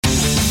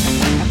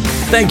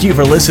Thank you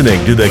for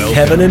listening to the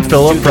Kevin and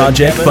Phillip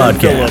Project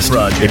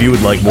podcast. If you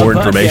would like more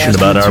information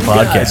about our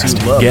podcast,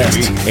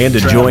 guests, and to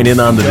join in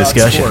on the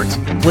discussion,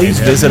 please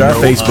visit our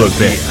Facebook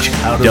page,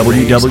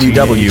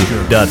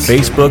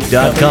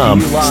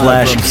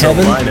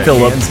 www.facebook.com/Kevin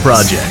Phillip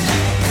Project.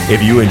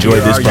 If you enjoy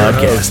this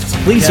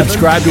podcast, please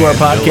subscribe to our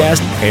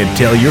podcast and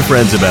tell your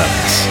friends about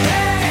us.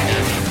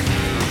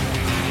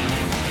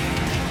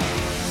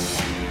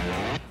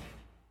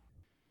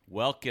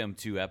 Welcome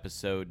to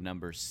episode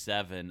number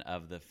 7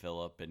 of the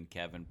Phillip and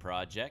Kevin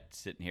Project.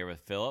 Sitting here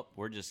with Phillip.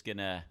 We're just going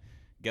to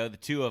go the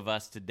two of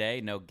us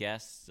today. No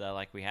guests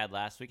like we had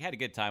last week. Had a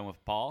good time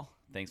with Paul.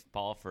 Thanks,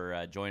 Paul,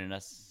 for joining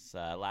us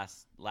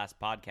last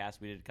podcast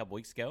we did a couple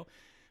weeks ago.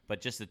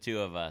 But just the two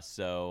of us.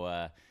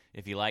 So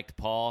if you liked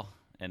Paul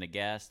and a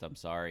guest, I'm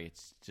sorry.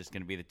 It's just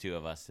going to be the two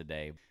of us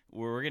today.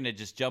 We're going to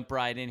just jump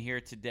right in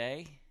here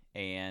today.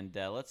 And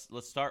let's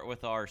start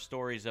with our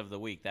stories of the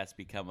week. That's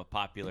become a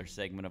popular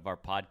segment of our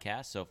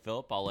podcast. So,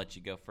 Phillip, I'll let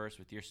you go first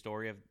with your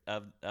story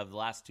of the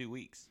last 2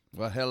 weeks.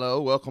 Well,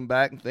 hello, welcome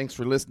back, and thanks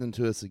for listening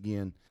to us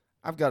again.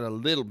 I've got a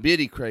little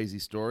bitty crazy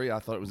story. I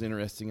thought it was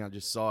interesting. I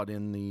just saw it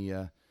in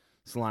the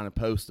Salina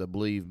Post, I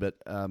believe. But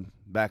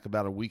back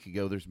about a week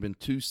ago, there's been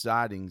 2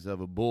 sightings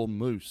of a bull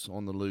moose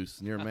on the loose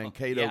near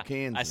Mankato,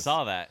 Kansas. I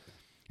saw that.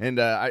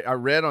 And I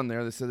read on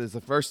there that said it's the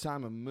first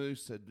time a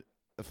moose had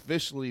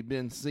officially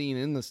been seen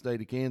in the state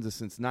of Kansas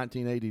since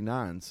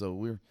 1989, so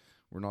we're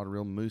not a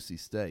real moosey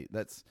state.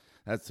 That's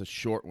a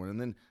short one. And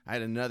then I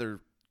had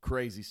another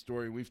crazy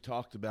story. We've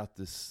talked about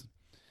this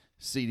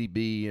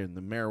CDB and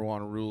the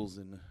marijuana rules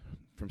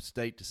from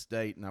state to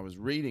state, and I was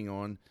reading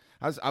on.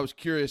 I was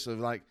curious of,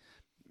 like,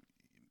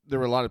 there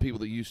were a lot of people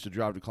that used to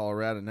drive to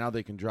Colorado. Now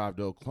they can drive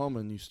to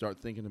Oklahoma, and you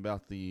start thinking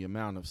about the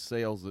amount of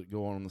sales that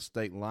go on the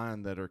state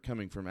line that are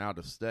coming from out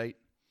of state.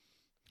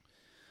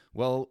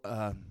 Well,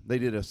 they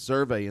did a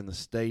survey in the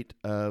state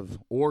of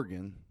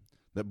Oregon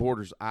that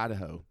borders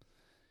Idaho.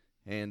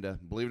 And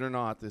believe it or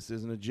not, this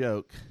isn't a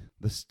joke.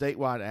 The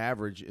statewide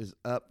average is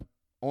up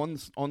on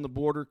the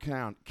border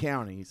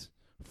counties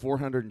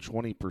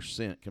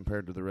 420%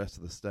 compared to the rest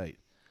of the state.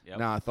 Yep.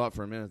 Now, I thought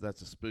for a minute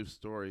that's a spoof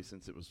story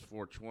since it was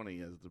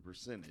 420 as the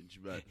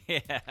percentage. But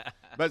yeah.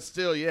 But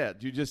still, yeah.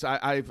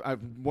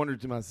 I've wondered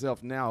to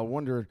myself now, I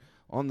wonder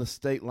on the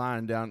state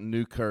line down in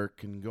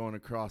Newkirk and going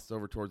across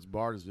over towards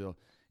Bartlesville,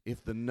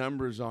 if the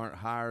numbers aren't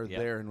higher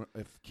there, and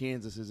if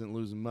Kansas isn't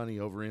losing money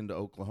over into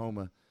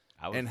Oklahoma,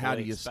 and how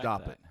do you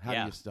stop it? How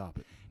do you stop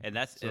it? And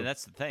that's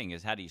the thing,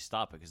 is how do you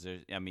stop it? Because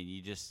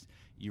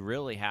you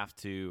really have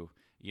to,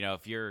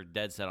 if you're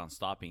dead set on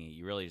stopping it,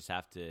 you really just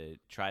have to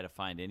try to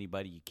find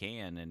anybody you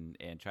can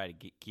and try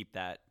to keep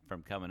that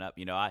from coming up.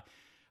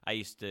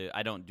 I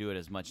don't do it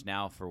as much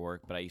now for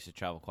work, but I used to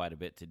travel quite a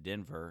bit to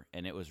Denver,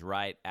 and it was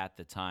right at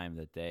the time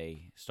that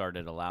they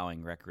started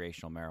allowing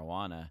recreational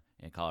marijuana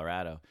in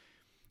Colorado.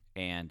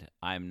 And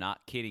I'm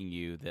not kidding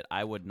you that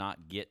I would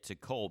not get to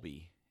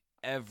Colby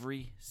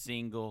every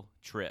single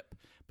trip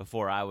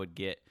before I would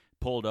get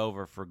pulled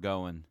over for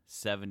going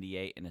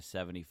 78 and a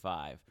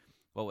 75.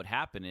 What would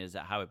happen is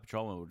that highway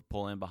patrolman would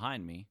pull in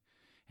behind me,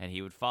 and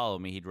he would follow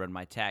me. He'd run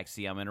my tag.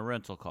 See, I'm in a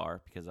rental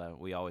car because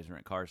we always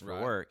rent cars for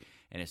work.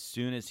 And as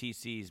soon as he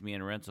sees me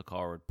in a rental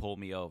car, would pull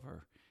me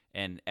over.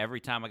 And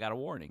every time I got a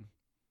warning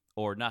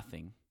or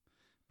nothing,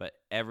 but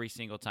every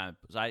single time.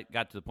 So I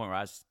got to the point where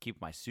I was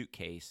keeping my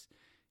suitcase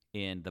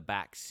in the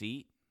back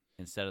seat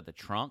instead of the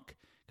trunk,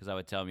 because I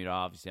would tell them,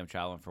 obviously I'm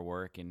traveling for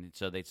work, and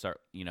so they'd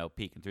start,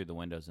 peeking through the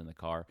windows in the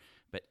car.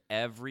 But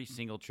every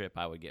single trip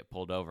I would get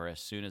pulled over as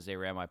soon as they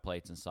ran my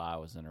plates and saw I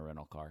was in a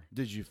rental car.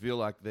 Did you feel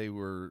like they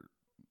were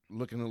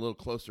looking a little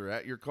closer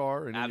at your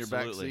car and in your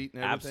back seat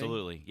and everything?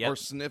 Absolutely. Yep. Or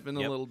sniffing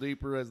a little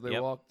deeper as they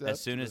walked up? As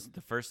soon as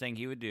the first thing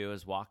he would do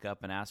is walk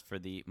up and ask for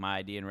my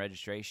ID and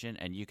registration,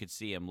 and you could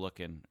see him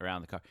looking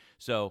around the car.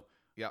 So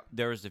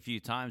there was a few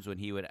times when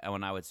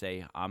I would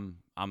say I'm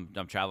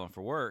traveling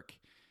for work.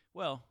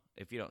 Well,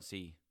 if you don't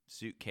see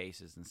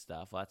suitcases and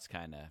stuff, that's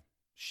kind of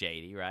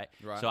shady, right?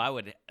 So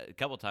a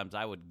couple times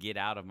I would get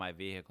out of my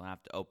vehicle and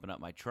have to open up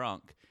my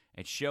trunk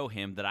and show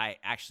him that I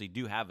actually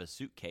do have a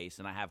suitcase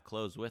and I have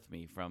clothes with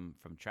me from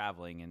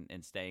traveling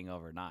and staying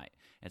overnight,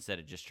 instead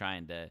of just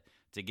trying to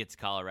get to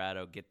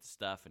Colorado, get the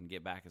stuff, and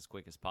get back as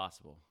quick as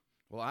possible.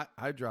 Well,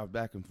 I drive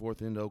back and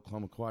forth into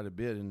Oklahoma quite a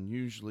bit, and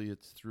usually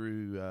it's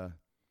through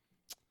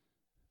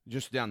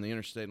just down the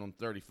interstate on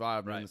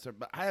 35. Right.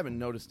 But I haven't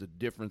noticed a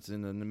difference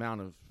in the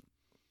amount of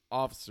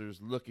officers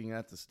looking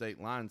at the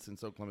state line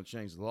since Oklahoma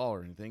changed the law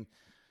or anything.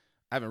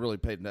 I haven't really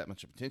paid that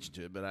much attention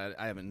to it, but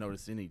I haven't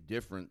noticed any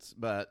difference.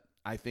 But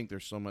I think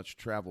there's so much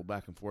travel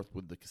back and forth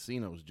with the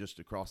casinos just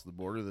across the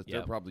border that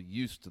they're probably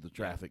used to the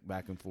traffic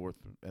back and forth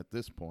at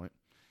this point.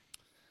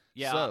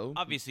 Yeah, so,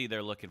 obviously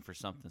they're looking for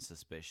something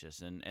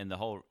suspicious. And the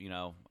whole,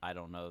 I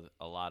don't know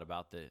a lot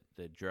about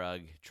the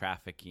drug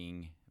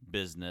trafficking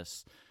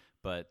business,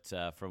 but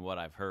from what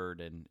I've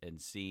heard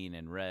and seen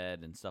and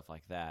read and stuff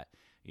like that,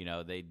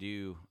 they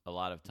do a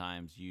lot of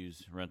times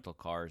use rental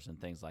cars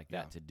and things like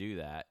that to do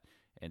that.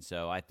 And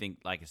so I think,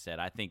 like I said,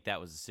 I think that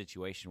was a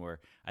situation where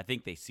I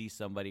think they see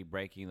somebody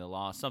breaking the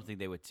law, something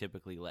they would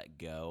typically let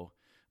go,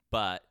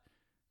 but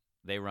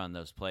they run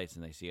those plates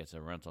and they see it's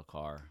a rental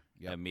car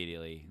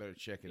immediately. Better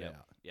check it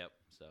out. Yep.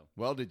 So,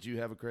 well, did you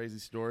have a crazy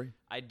story?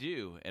 I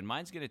do, and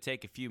mine's going to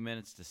take a few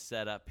minutes to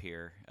set up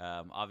here.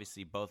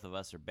 Obviously, both of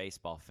us are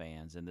baseball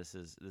fans, and this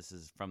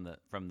is from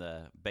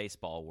the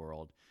baseball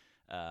world.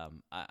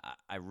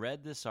 I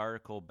read this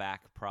article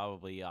back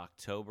probably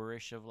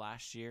October-ish of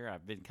last year.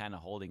 I've been kind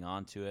of holding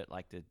on to it,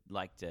 like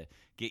to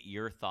get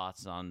your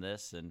thoughts on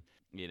this. And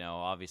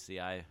obviously,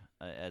 I,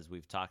 as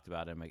we've talked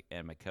about,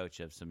 am a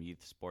coach of some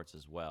youth sports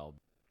as well.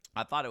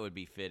 I thought it would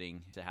be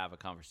fitting to have a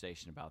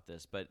conversation about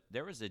this, but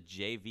there was a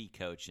JV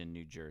coach in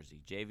New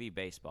Jersey, JV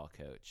baseball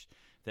coach,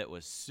 that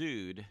was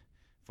sued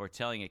for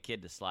telling a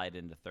kid to slide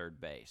into third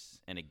base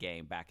in a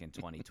game back in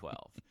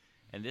 2012.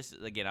 And this,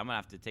 again, I'm going to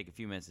have to take a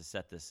few minutes to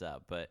set this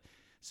up. But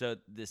so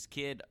this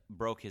kid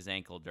broke his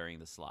ankle during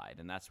the slide,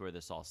 and that's where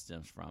this all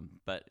stems from.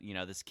 But,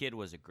 this kid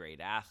was a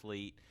great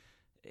athlete.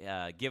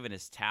 Given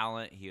his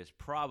talent, he was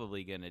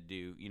probably going to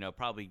do,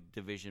 probably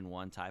Division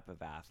I type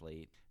of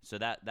athlete. So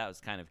that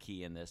was kind of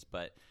key in this.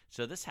 But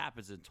so this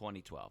happens in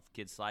 2012.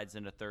 Kid slides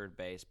into third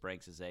base,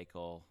 breaks his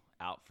ankle,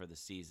 out for the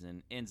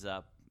season, ends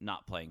up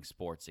not playing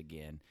sports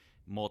again,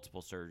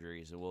 multiple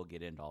surgeries, and we'll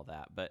get into all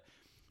that. But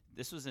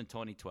this was in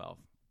 2012.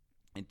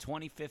 In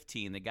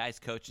 2015, the guy's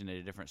coaching at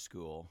a different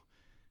school,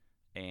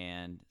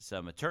 and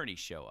some attorneys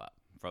show up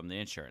from the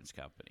insurance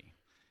company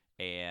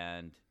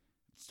and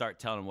start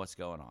telling him what's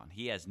going on.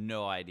 He has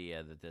no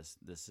idea that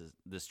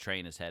this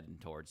train is heading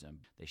towards him.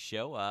 They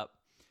show up,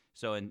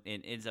 so it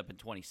ends up in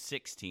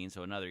 2016,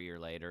 so another year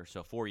later,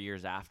 so 4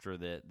 years after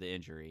the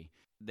injury.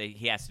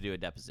 He has to do a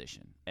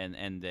deposition,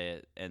 and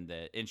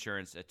the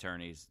insurance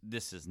attorneys,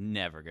 this is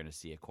never going to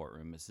see a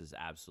courtroom. This is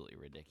absolutely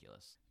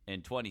ridiculous.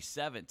 In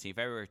 2017,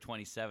 February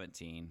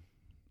 2017,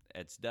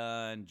 it's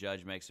done.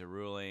 Judge makes a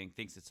ruling,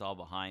 thinks it's all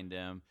behind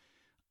him.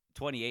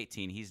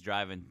 2018, he's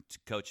driving to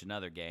coach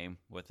another game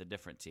with a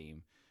different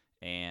team,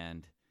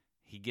 and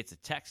he gets a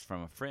text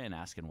from a friend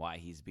asking why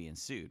he's being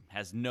sued.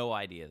 Has no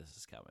idea this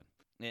is coming.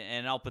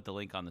 And I'll put the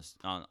link on this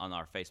on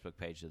our Facebook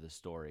page of the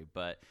story.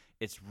 But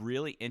it's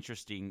really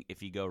interesting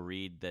if you go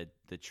read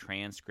the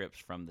transcripts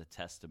from the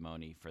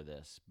testimony for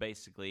this.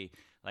 Basically,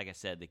 like I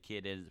said, the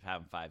kid ends up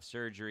having 5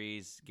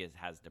 surgeries,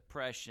 has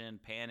depression,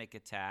 panic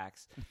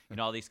attacks,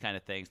 all these kind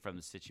of things from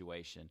the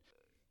situation.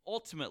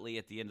 Ultimately,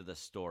 at the end of the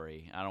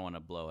story, I don't want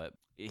to blow it,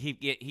 he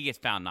gets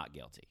found not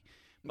guilty.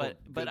 But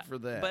for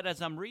that. But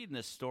as I'm reading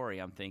this story,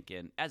 I'm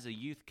thinking, as a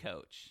youth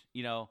coach,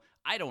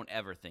 I don't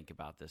ever think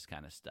about this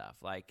kind of stuff.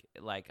 Like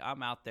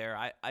I'm out there.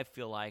 I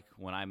feel like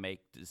when I make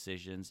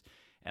decisions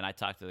and I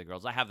talk to the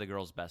girls, I have the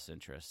girls' best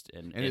interest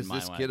in is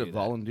mind this when kid I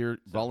a do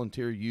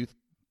volunteer youth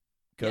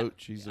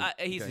coach? Yeah.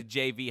 He's a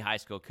JV high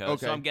school coach,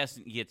 so I'm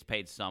guessing he gets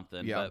paid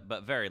something,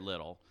 but very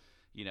little.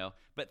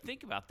 But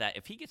think about that.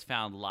 If he gets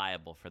found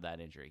liable for that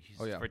injury,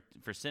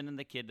 for sending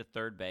the kid to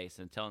third base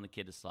and telling the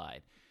kid to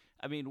slide,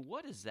 I mean,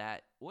 what does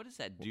that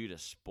do to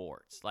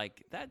sports?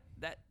 Like that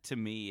to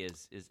me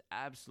is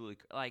absolutely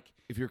like,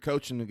 if you're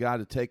coaching the guy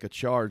to take a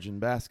charge in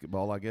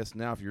basketball, I guess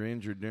now if you're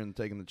injured during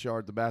taking the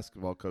charge, the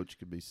basketball coach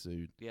could be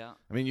sued. Yeah.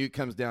 I mean, it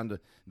comes down to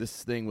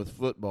this thing with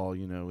football,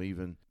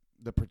 even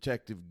the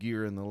protective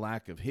gear and the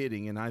lack of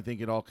hitting, and I think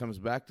it all comes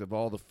back to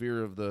all the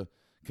fear of the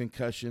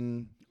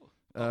concussion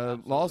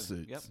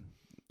lawsuits. Yep.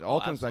 It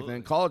all comes back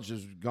then. College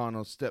has gone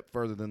a step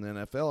further than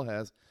the NFL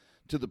has,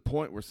 to the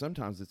point where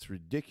sometimes it's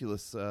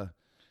ridiculous.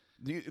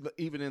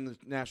 Even in the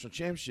national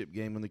championship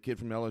game, when the kid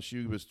from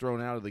LSU was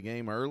thrown out of the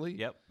game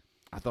early,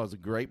 I thought it was a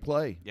great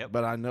play.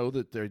 But I know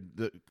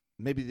that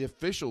maybe the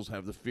officials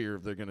have the fear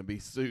of they're going to be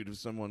sued if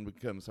someone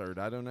becomes hurt.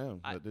 I don't know.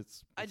 But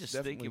I just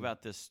think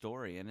about this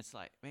story, and it's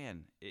like,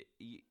 man,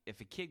 if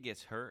a kid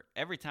gets hurt,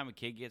 every time a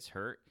kid gets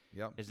hurt,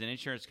 is an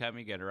insurance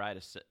company going to write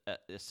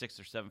a 6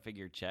 or 7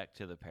 figure check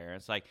to the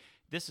parents? Like,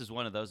 this is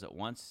one of those that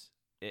once,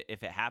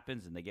 if it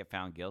happens and they get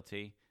found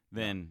guilty,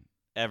 then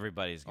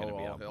everybody's going to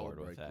be on board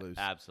with that. Loose.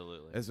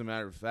 Absolutely. As a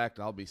matter of fact,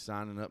 I'll be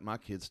signing up my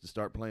kids to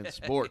start playing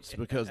sports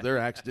because they're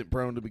accident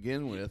prone to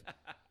begin with.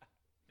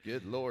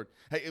 Good Lord.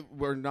 Hey,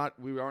 we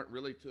aren't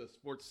really to a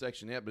sports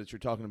section yet, but you're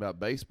talking about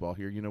baseball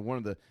here.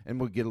 And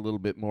we'll get a little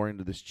bit more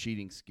into this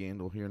cheating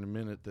scandal here in a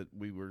minute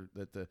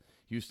that the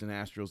Houston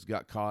Astros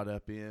got caught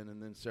up in,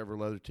 and then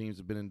several other teams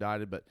have been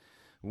indicted. But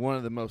one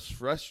of the most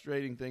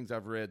frustrating things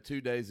I've read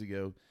 2 days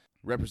ago,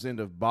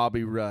 Representative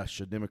Bobby Rush,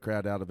 a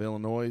Democrat out of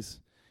Illinois,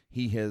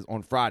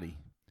 on Friday,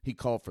 he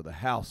called for the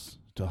House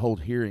to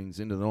hold hearings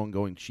into the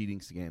ongoing cheating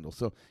scandal.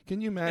 So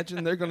can you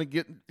imagine they're going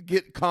to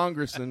get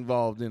Congress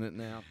involved in it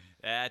now?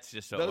 That's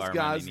just so those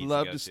guys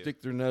love to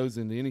stick their nose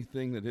into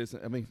anything that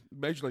isn't. I mean,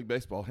 Major League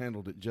Baseball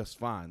handled it just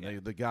fine. Yeah.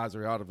 The guys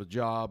are out of a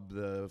job.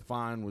 The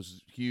fine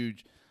was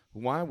huge.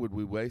 Why would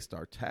we waste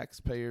our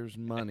taxpayers'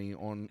 money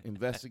on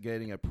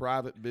investigating a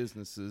private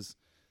business's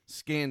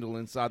scandal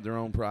inside their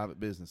own private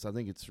business. I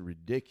think it's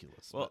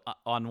ridiculous. Well,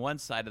 on one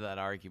side of that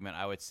argument,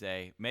 I would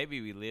say maybe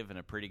we live in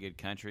a pretty good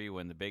country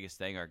when the biggest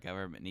thing our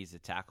government needs to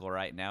tackle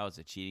right now is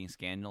a cheating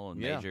scandal in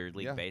Major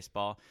League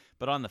Baseball.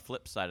 But on the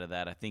flip side of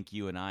that, I think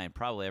you and I and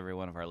probably every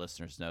one of our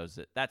listeners knows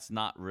that that's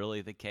not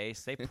really the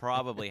case. They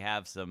probably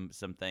have some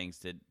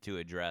things to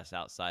address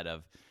outside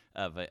of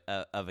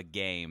a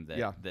game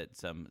that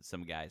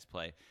some guys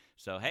play.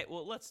 So, hey,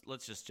 well,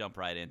 let's just jump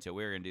right into it.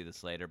 We're going to do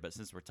this later, but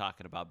since we're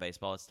talking about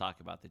baseball, let's talk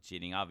about the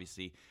cheating.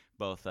 Obviously,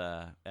 both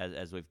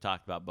as we've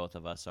talked about, both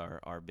of us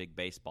are big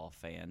baseball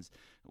fans.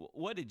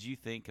 What did you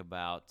think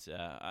about,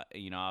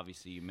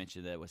 obviously you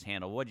mentioned that it was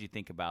handled. What did you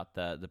think about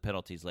the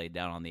penalties laid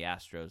down on the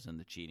Astros and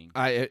the cheating?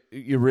 I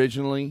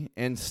originally,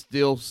 and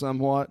still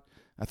somewhat,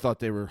 I thought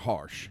they were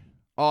harsh,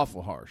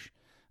 awful harsh.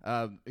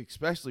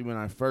 Especially when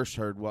I first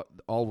heard what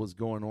all was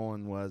going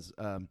on was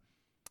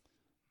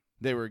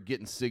they were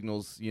getting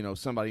signals.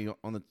 Somebody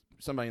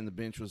in the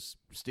bench was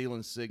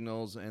stealing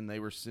signals, and they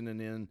were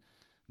sending in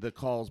the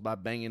calls by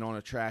banging on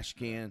a trash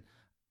can.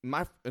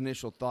 My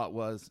initial thought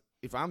was,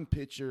 if I'm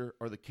pitcher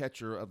or the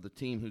catcher of the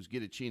team who's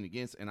getting cheated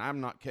against, and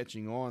I'm not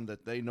catching on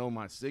that they know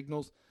my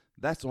signals,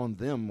 that's on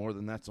them more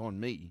than that's on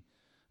me,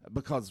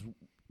 because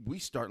we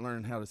start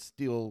learning how to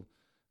steal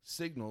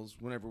signals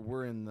whenever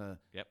we're in the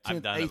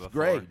 10th, 8th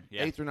grade,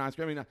 8th or 9th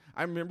grade. I mean,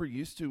 I remember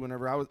used to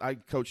whenever I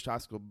coached high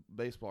school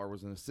baseball, or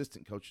was an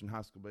assistant coach in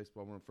high school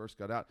baseball when I first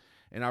got out,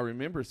 and I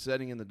remember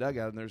sitting in the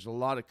dugout, and there's a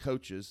lot of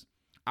coaches.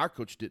 Our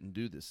coach didn't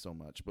do this so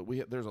much, but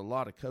there's a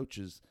lot of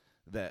coaches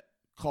that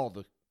call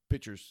the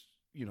pitchers,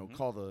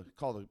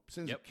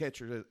 sends the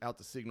catcher out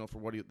the signal for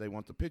what they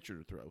want the pitcher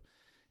to throw.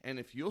 And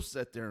if you'll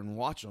sit there and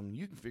watch them,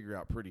 you can figure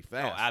out pretty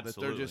fast that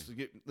they're just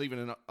leaving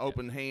an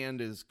open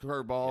hand as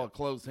curveball, a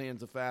closed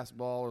hand's a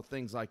fastball, or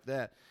things like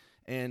that.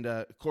 And,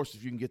 of course,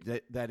 if you can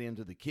get that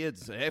into the kids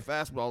and say, hey,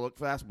 fastball,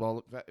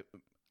 look.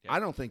 I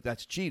don't think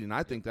that's cheating.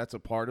 I think that's a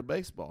part of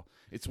baseball.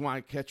 It's why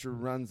a catcher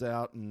runs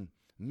out and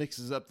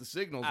mixes up the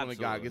signals when a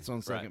guy gets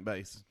on second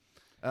base.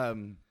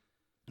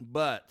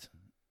 But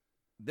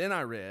then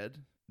I read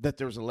that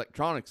there was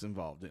electronics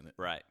involved in it.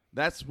 Right.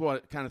 That's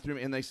what kind of threw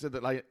me. And they said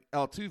that, like,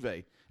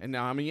 Altuve, and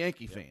now I'm a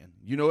Yankee fan.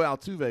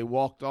 Altuve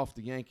walked off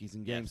the Yankees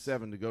in Game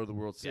 7 to go to the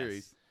World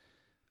Series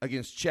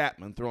against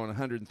Chapman, throwing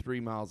 103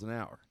 miles an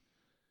hour.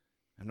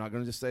 I'm not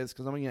going to just say this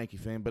because I'm a Yankee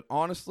fan, but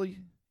honestly,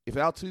 if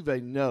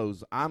Altuve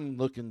knows I'm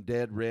looking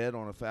dead red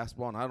on a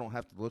fastball and I don't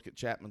have to look at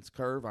Chapman's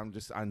curve,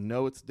 I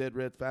know it's dead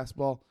red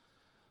fastball,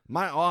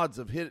 my odds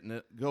of hitting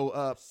it go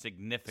up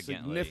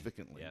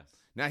significantly. Yes.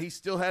 Now, he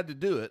still had to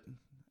do it.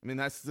 I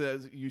mean,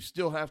 you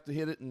still have to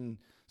hit it, and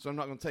so I'm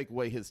not going to take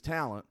away his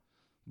talent.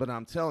 But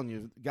I'm telling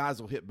you, guys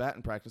will hit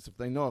batting practice. If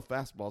they know a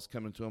fastball's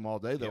coming to them all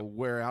day, they'll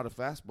wear out a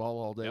fastball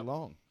all day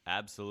long.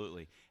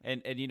 Absolutely.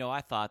 And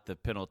I thought the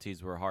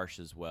penalties were harsh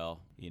as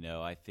well.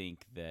 I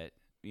think that,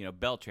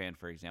 Beltran,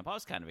 for example, I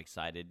was kind of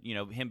excited.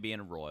 Him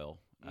being a Royal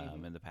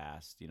in the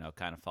past,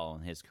 kind of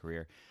following his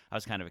career. I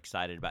was kind of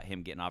excited about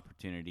him getting an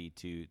opportunity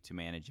to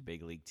manage a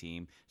big league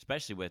team,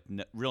 especially with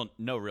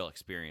no real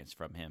experience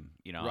from him.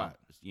 Right.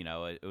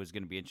 It was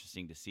going to be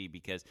interesting to see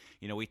because,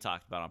 we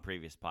talked about on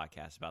previous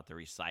podcasts about the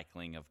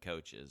recycling of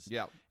coaches.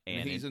 Yeah,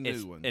 and he's a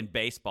new one. In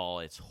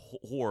baseball, it's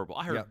horrible.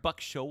 I heard Buck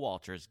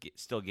Showalter is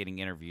still getting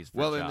interviews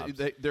for jobs.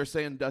 And they're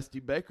saying Dusty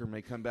Baker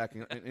may come back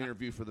and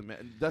interview for the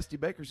Mets. Dusty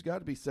Baker's got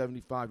to be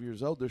 75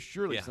 years old. There's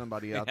surely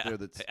somebody out there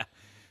that's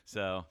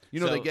So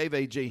they gave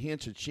A.J.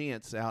 Hinch a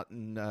chance out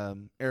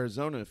in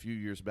Arizona a few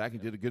years back. He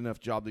did a good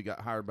enough job that he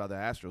got hired by the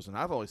Astros. And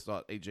I've always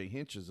thought A.J.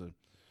 Hinch is a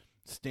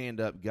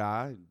stand-up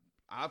guy.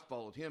 I've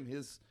followed him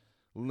his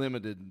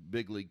limited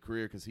big league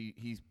career because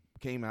he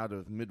came out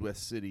of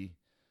Midwest City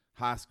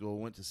High School,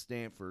 went to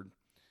Stanford.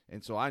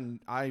 And so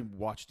I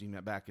watched him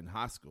back in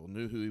high school,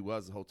 knew who he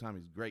was the whole time.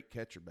 He's a great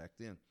catcher back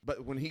then.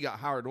 But when he got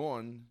hired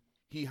on,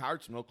 he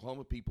hired some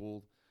Oklahoma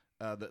people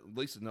that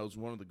Lisa knows.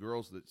 One of the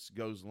girls that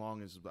goes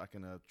along is like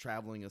a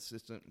traveling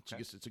assistant. She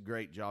gets it's a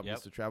great job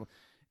just to travel.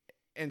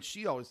 And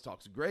she always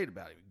talks great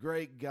about him.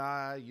 Great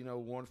guy,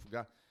 wonderful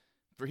guy.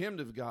 For him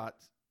to have got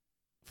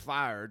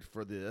fired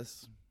for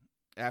this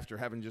after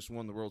having just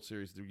won the World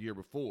Series the year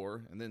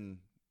before and then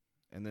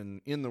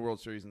in the World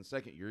Series in the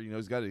second year,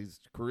 his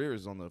career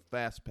is on the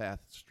fast path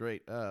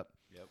straight up.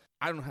 Yep.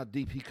 I don't know how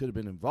deep he could have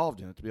been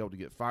involved in it to be able to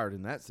get fired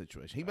in that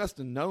situation. He must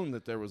have known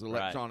that there was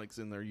electronics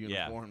in their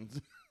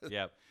uniforms.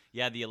 Yep.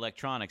 Yeah, the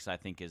electronics, I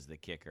think, is the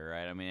kicker,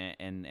 right? I mean,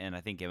 and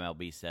I think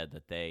MLB said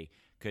that they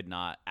could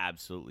not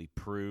absolutely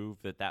prove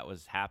that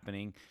was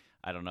happening.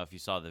 I don't know if you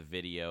saw the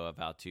video of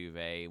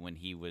Altuve when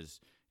he was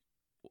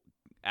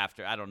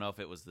after, I don't know if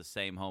it was the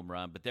same home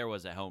run, but there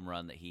was a home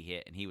run that he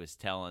hit, and he was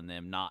telling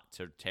them not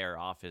to tear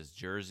off his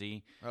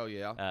jersey. Oh,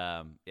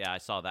 yeah? I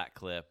saw that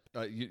clip.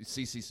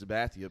 CC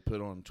Sabathia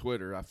put on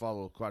Twitter, I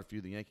follow quite a few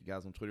of the Yankee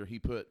guys on Twitter, he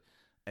put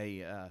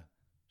a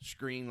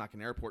screen, like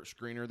an airport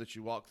screener that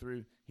you walk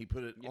through. He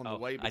put it on the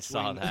way between, I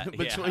saw that.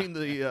 between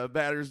the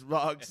batter's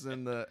box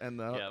and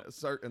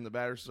the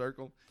batter's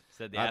circle.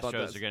 Said the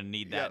Astros are going to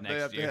need that next year.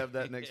 They have to have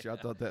that next year. I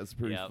thought that was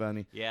pretty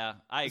funny. Yeah,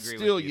 I agree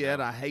Still, with you. yet,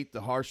 I hate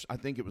the harsh. I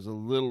think it was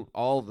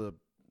all the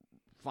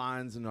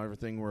fines and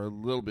everything were a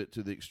little bit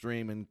to the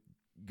extreme, and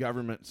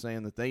government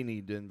saying that they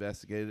need to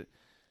investigate it.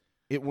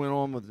 It went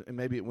on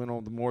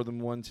with more than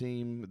one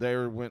team.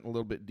 There went a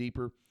little bit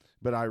deeper.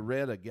 But I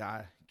read a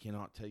guy,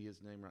 cannot tell you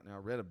his name right now. I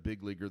read a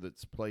big leaguer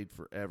that's played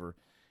forever,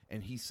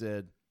 and he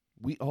said,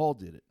 we all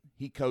did it.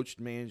 He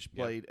coached, managed,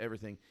 played,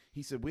 everything.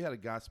 He said we had a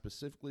guy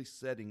specifically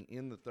setting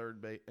in the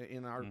third base,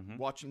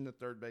 watching the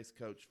third base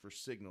coach for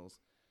signals,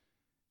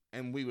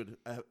 and we would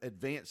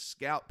advance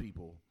scout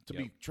people to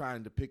be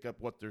trying to pick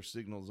up what their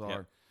signals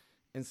are.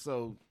 And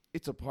so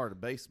it's a part of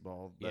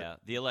baseball. Yeah,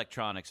 the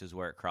electronics is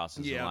where it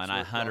crosses the line.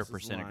 I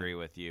 100% agree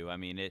with you. I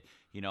mean,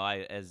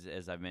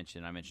 as I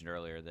mentioned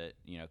earlier that,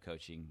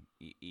 coaching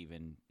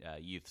even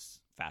youth's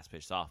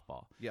fast-pitch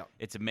softball. Yeah.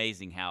 It's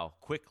amazing how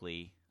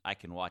quickly I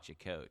can watch a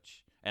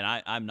coach. And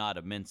I'm not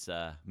a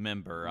Mensa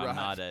member.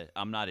 Right.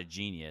 I'm not a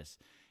genius.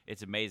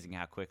 It's amazing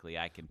how quickly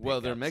I can pick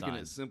Well, they're up making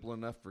signs. it simple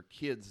enough for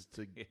kids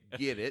to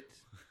get it.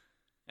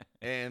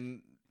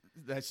 And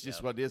that's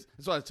just what it is.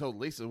 That's what I told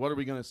Lisa. What are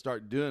we going to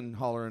start doing?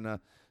 Hollering,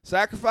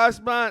 sacrifice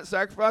bunt,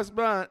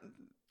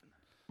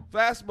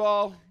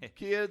 fastball,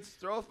 kids,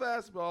 throw a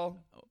fastball.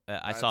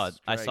 I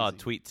saw a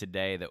tweet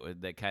today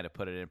that kind of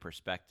put it in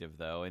perspective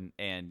though,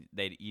 and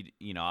they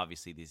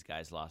obviously these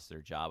guys lost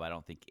their job. I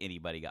don't think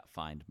anybody got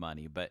fined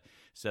money, but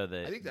I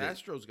think the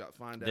Astros got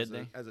fined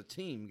as a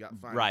team got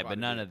fined, right? But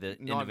none of the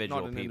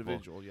individual people.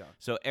 Individual, yeah.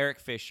 So Eric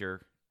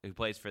Fisher, who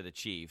plays for the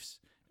Chiefs,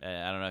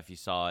 I don't know if you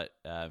saw it.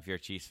 If you're a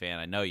Chiefs fan,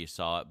 I know you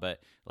saw it.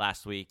 But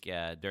last week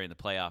during the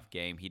playoff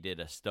game, he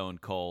did a Stone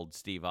Cold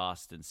Steve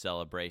Austin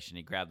celebration.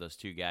 He grabbed those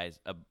two guys,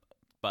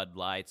 Bud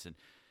Lights, and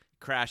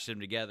crashed them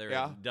together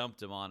and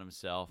dumped them on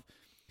himself.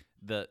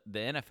 The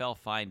NFL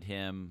fined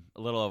him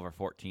a little over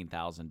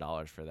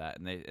 $14,000 for that,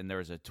 and there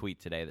was a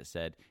tweet today that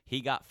said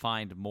he got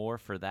fined more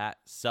for that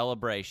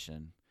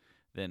celebration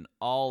than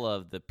all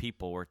of the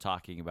people we're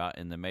talking about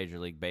in the Major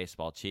League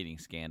Baseball cheating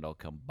scandal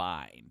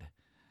combined.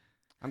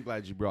 I'm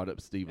glad you brought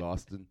up Steve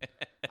Austin.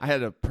 I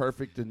had a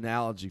perfect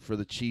analogy for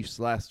the Chiefs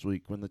last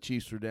week when the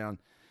Chiefs were down.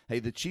 Hey,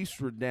 the Chiefs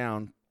were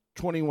down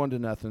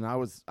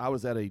 21-0. I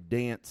was at a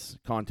dance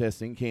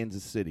contest in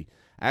Kansas City.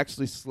 I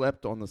actually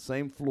slept on the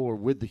same floor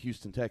with the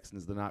Houston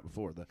Texans the night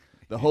before.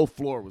 The whole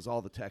floor was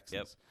all the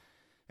Texans. Yep.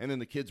 And then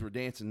the kids were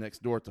dancing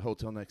next door at the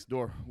hotel next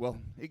door. Well,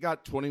 it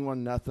got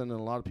 21-0, and a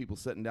lot of people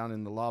sitting down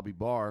in the lobby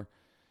bar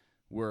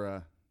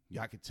were,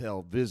 I could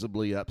tell,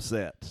 visibly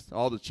upset.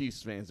 All the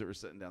Chiefs fans that were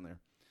sitting down there.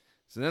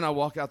 So then I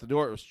walk out the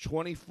door. It was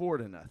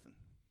 24-0.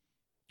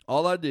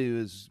 All I do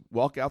is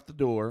walk out the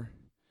door,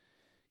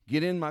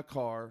 get in my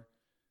car,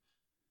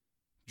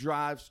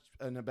 drive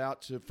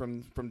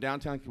from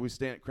downtown. We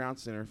stay at Crown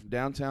Center. From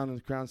downtown in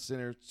the Crown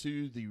Center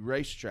to the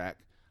racetrack.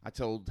 I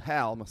told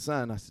Hal, my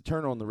son, I said,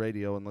 turn on the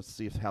radio and let's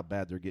see how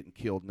bad they're getting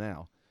killed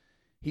now.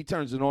 He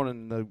turns it on,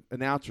 and the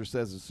announcer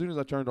says, as soon as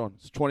I turned it on,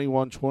 it's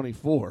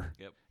 21-24.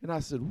 Yep. And I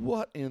said,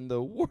 what in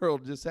the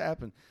world just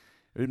happened?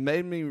 It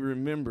made me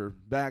remember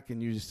back,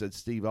 and you just said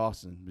Steve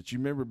Austin, but you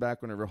remember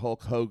back whenever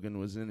Hulk Hogan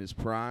was in his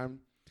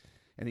prime,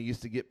 and he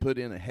used to get put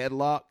in a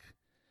headlock,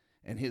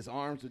 and his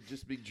arms would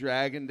just be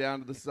dragging down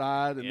to the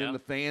side, and then the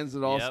fans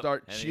would all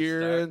start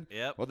cheering.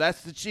 Well,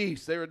 that's the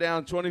Chiefs. They were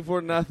down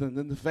 24-0.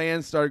 Then the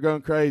fans started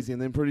going crazy,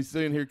 and then pretty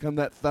soon here come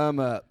that thumb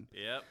up.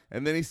 Yep.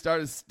 And then he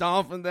started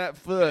stomping that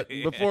foot.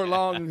 Before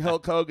long,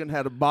 Hulk Hogan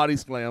had a body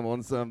slam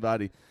on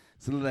somebody.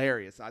 It's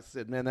hilarious. I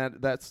said, man,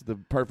 that's the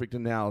perfect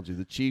analogy.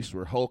 The Chiefs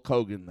were Hulk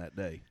Hogan that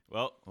day.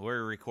 Well,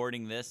 we're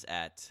recording this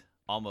at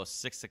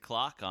almost 6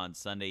 o'clock on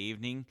Sunday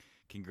evening.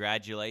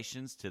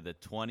 Congratulations to the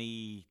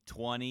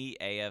 2020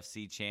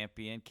 AFC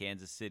champion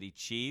Kansas City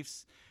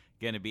Chiefs.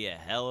 Going to be a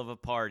hell of a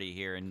party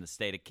here in the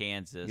state of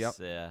Kansas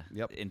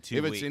in 2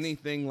 If weeks. it's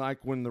anything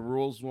like when the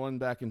Royals won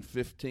back in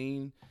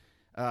 2015,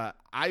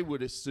 I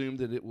would assume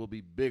that it will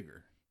be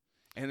bigger.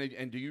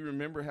 And do you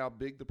remember how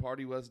big the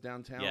party was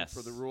downtown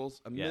for the Royals?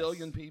 A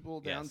million people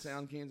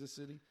downtown Kansas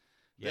City?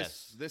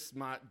 Yes. This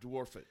might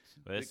dwarf it.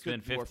 But it's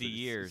been 50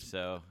 years,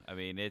 so, I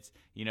mean, it's,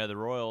 the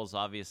Royals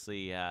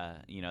obviously,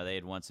 they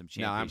had won some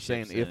championships. No,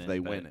 I'm saying if they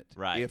win it.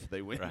 Right. If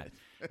they win it.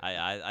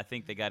 I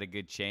think they got a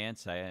good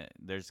chance.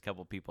 There's a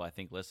couple people I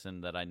think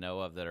listen that I know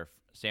of that are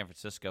San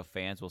Francisco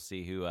fans. We'll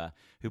see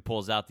who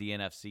pulls out the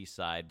NFC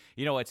side.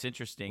 You know what's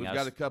interesting? We've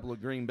got a couple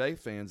of Green Bay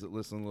fans that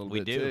listen a little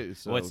bit too.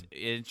 So. What's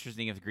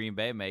interesting if Green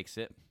Bay makes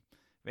it?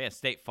 Man,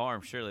 State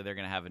Farm, surely they're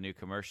going to have a new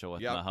commercial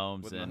with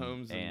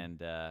Mahomes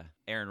and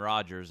Aaron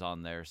Rodgers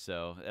on there,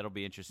 so it'll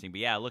be interesting. But,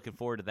 yeah, looking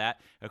forward to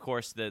that. Of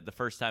course, the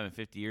first time in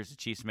 50 years the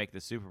Chiefs make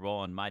the Super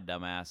Bowl, and my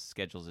dumbass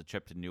schedules a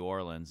trip to New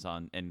Orleans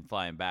and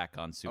flying back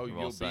on Super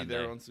Bowl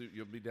Sunday.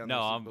 You'll be down there?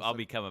 No, I'll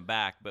be coming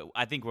back, but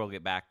I think we'll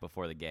get back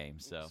before the game.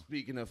 So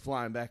speaking of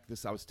flying back,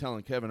 I was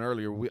telling Kevin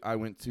earlier, I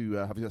went to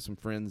I've got some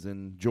friends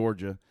in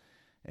Georgia,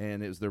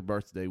 and it was their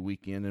birthday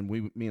weekend, and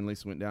me and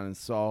Lisa went down and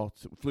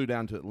flew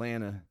down to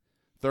Atlanta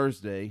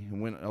Thursday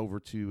and went over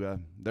to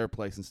their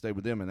place and stayed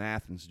with them in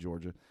Athens,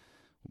 Georgia.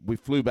 we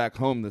flew back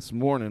home this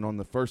morning on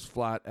the first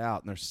flight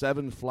out, and there's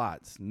 7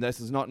 flights. And this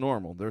is not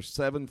normal. There's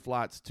 7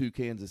 flights to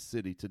Kansas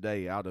City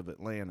today out of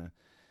Atlanta.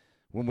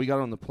 When we got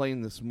on the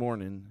plane this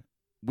morning,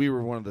 we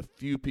were one of the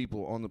few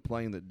people on the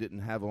plane that didn't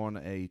have on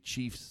a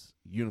Chiefs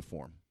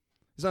uniform.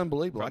 It's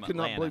unbelievable. I could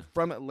not believe,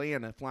 from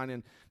Atlanta flying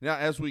in. Now,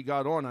 as we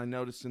got on, I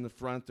noticed in the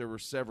front there were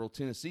several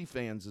Tennessee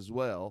fans as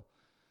well,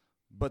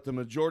 but the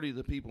majority of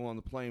the people on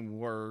the plane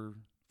were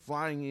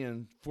flying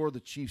in for the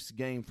Chiefs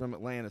game from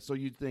Atlanta. So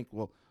you'd think,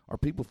 well, are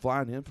people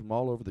flying in from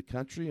all over the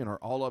country, and are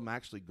all of them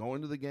actually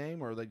going to the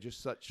game, or are they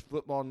just such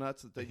football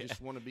nuts that they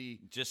just want to be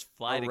just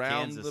fly around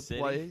to Kansas the City?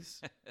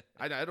 place?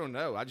 I don't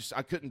know.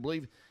 I couldn't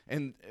believe,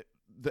 and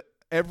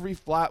every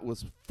flight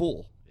was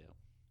full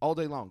all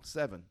day long.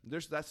 7.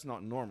 That's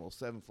not normal.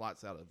 7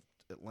 flights out of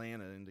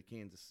Atlanta into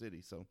Kansas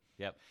City. So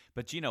yep.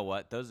 But you know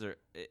what? Those are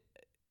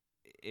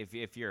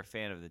if you're a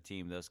fan of the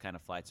team, those kind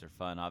of flights are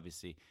fun.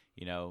 Obviously,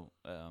 you know.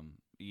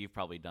 You've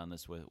probably done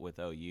this with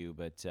OU,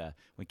 but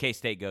when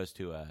K-State goes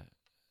to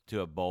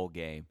a bowl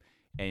game,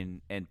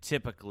 and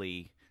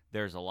typically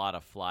there's a lot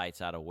of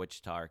flights out of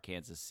Wichita or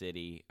Kansas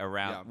City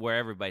around where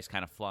everybody's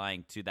kind of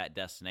flying to that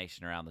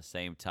destination around the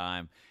same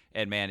time.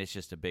 And man, it's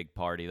just a big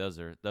party. Those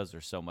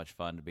are so much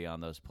fun to be on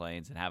those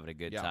planes and having a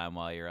good time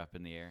while you're up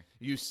in the air.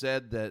 You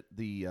said that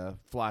the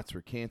flights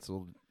were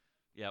canceled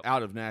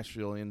out of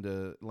Nashville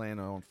into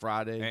Atlanta on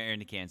Friday, or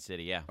into Kansas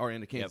City, or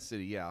into Kansas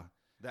City,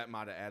 That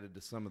might have added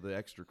to some of the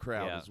extra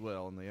crowd as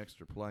well and the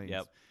extra planes.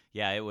 Yep.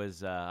 Yeah, it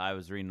was. I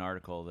was reading an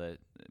article that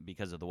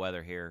because of the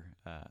weather here,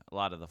 a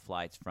lot of the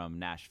flights from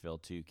Nashville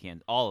to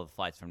all of the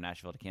flights from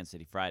Nashville to Kansas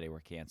City Friday were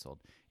canceled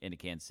into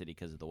Kansas City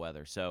because of the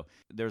weather. So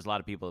there's a lot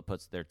of people that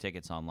puts their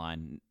tickets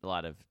online. A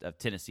lot of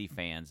Tennessee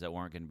fans that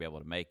weren't going to be able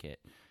to make it.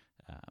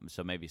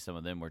 So maybe some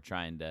of them were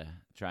trying to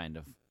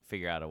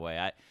figure out a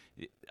way.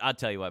 I'll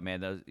tell you what,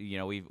 man. Those,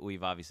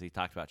 we've obviously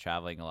talked about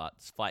traveling a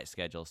lot. Flight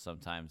schedules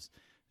sometimes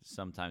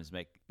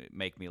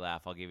make me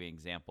laugh. I'll give you an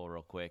example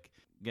real quick.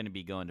 Going to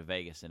be going to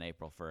Vegas in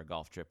April for a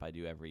golf trip I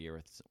do every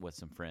year with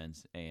some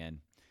friends, and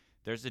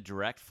there's a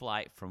direct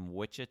flight from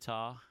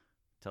Wichita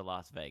to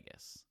Las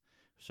Vegas.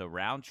 So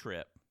round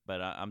trip,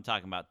 but I'm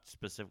talking about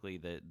specifically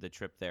the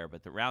trip there,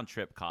 but the round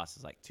trip cost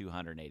is like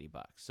 $280.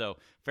 So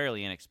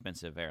fairly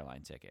inexpensive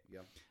airline ticket.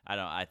 Yep.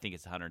 I think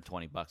it's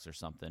 $120 or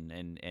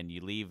something, and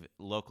you leave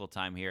local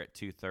time here at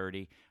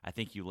 2:30. I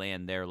think you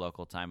land there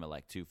local time at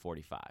like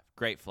 2:45.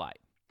 Great flight.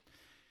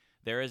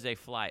 There is a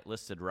flight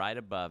listed right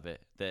above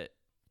it that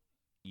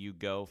you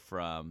go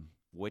from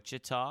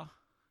Wichita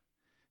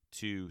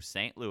to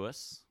St.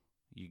 Louis.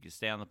 You can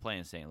stay on the plane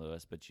in St.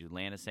 Louis, but you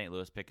land in St.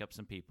 Louis, pick up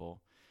some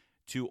people.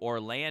 To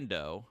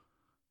Orlando,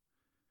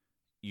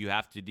 you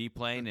have to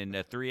deplane in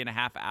a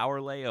 3.5-hour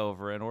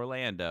layover in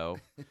Orlando,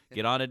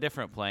 get on a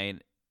different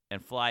plane,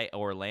 and fly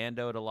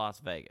Orlando to Las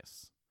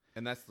Vegas.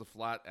 And that's the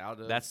flight out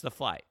of? That's the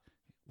flight.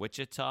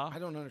 Wichita I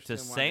don't understand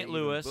to why St. they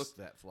Louis even booked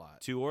that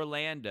flight. to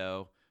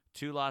Orlando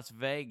to Las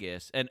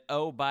Vegas. And,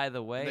 oh, by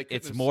the way,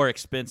 it's have more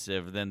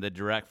expensive than the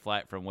direct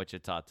flight from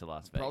Wichita to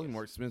Las Vegas. Probably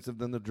more expensive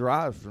than the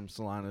drive from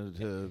Salina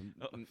to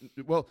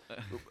 – well,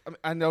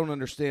 I don't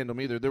understand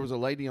them either. There was a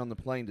lady on the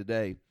plane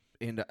today,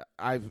 and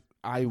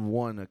I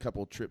won a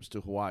couple trips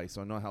to Hawaii, so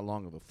I know how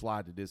long of a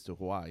flight it is to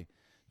Hawaii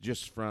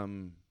just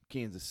from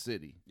Kansas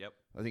City. Yep.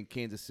 I think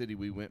Kansas City,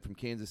 we went from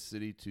Kansas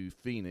City to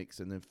Phoenix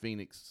and then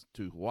Phoenix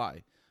to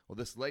Hawaii. Well,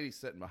 this lady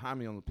sitting behind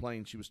me on the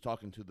plane, she was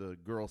talking to the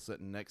girl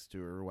sitting next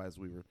to her as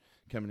we were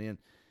coming in,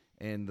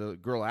 and the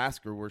girl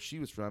asked her where she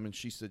was from, and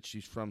she said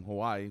she's from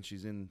Hawaii, and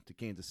she's in to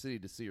Kansas City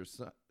to see her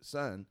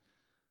son.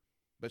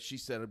 But she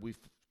said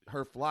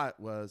her flight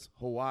was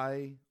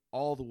Hawaii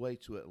all the way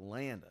to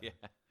Atlanta. Yeah.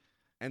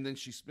 And then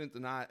she spent the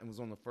night and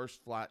was on the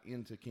first flight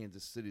into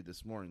Kansas City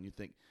this morning. You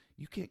think,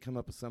 you can't come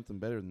up with something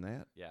better than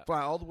that? Yeah.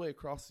 Fly all the way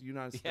across the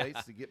United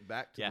States to get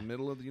back to the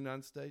middle of the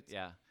United States?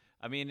 Yeah.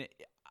 I mean,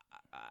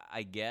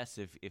 I guess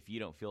if you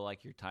don't feel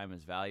like your time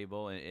is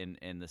valuable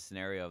in the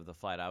scenario of the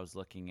flight I was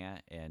looking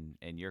at, and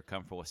you're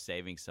comfortable with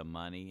saving some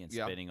money and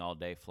spending all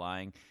day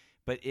flying,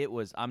 but it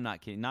was, I'm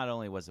not kidding, not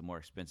only was it more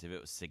expensive, it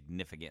was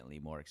significantly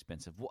more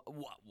expensive.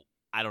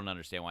 I don't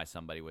understand why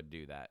somebody would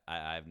do that.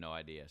 I have no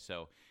idea.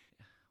 So,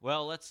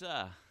 well, let's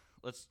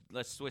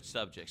switch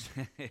subjects.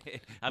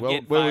 I'm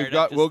getting fired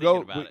up just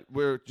thinking about it.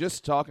 We're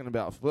just talking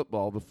about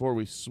football before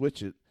we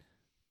switch it.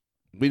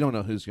 We don't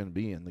know who's going to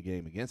be in the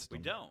game against them.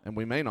 We don't. And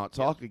we may not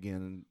talk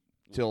again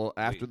until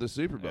after the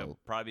Super Bowl.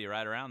 Probably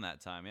right around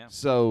that time, yeah.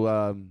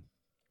 So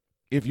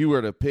if you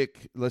were to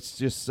pick, let's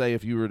just say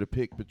if you were to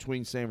pick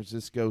between San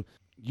Francisco,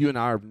 you and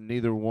I are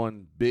neither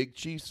one big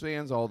Chiefs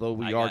fans, although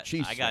we are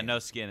Chiefs fans. I got no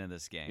skin in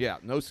this game. Yeah,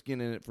 no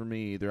skin in it for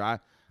me either.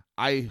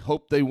 I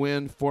hope they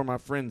win for my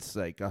friend's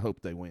sake. I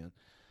hope they win.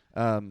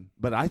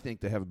 But I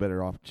think they have a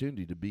better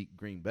opportunity to beat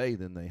Green Bay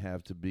than they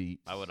have to beat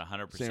I would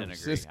 100% San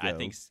Francisco.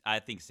 agree. I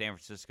think San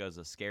Francisco is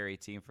a scary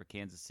team for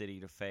Kansas City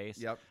to face.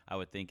 Yep. I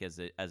would think as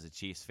a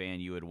Chiefs fan,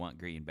 you would want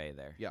Green Bay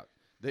there. Yeah.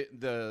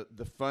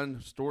 The fun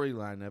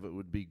storyline of it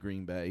would be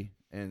Green Bay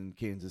and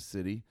Kansas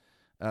City.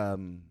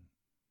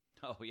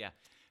 Oh, yeah.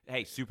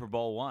 Hey, Super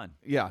Bowl one.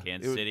 Yeah,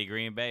 Kansas City,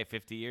 Green Bay,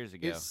 50 years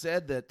ago. It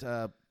said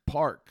that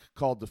Park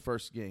called the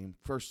first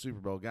Super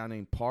Bowl. A guy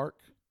named Park,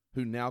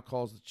 who now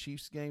calls the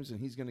Chiefs games, and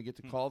he's going to get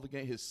to call the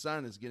game. His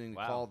son is getting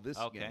to call this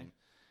game.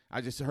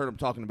 I just heard him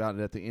talking about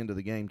it at the end of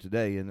the game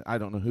today, and I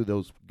don't know who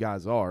those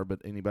guys are,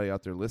 but anybody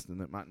out there listening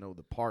that might know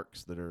the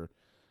Parks that are.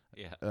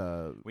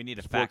 Yeah, we need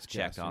a fact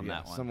check on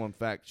that one. Someone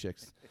fact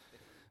checks.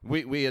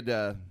 we had.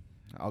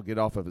 I'll get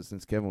off of it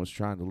since Kevin was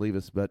trying to leave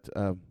us, but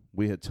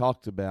we had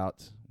talked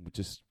about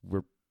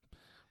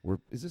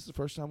Is this the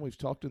first time we've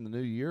talked in the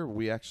new year?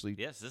 We actually.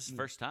 Yes, this is the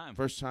first time.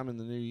 First time in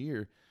the new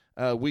year.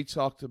 We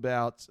talked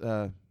about.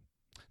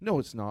 No,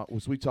 it's not.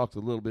 We talked a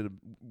little bit.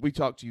 We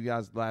talked to you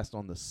guys last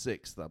on the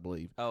 6th, I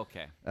believe.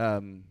 Okay.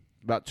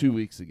 About 2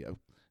 weeks ago,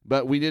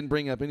 but we didn't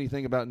bring up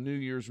anything about New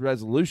Year's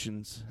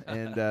resolutions,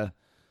 and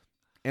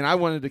and I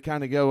wanted to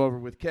kind of go over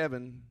with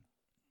Kevin.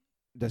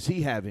 Does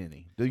he have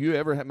any? Do you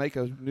ever make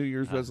a New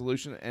Year's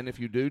resolution? And if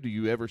you do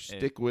you ever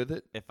stick with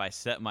it? If I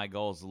set my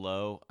goals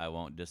low, I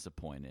won't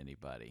disappoint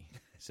anybody.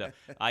 So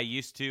I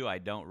used to. I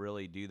don't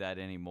really do that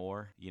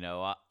anymore. You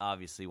know,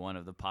 obviously one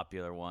of the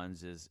popular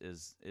ones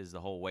is the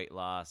whole weight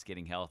loss,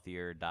 getting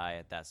healthier,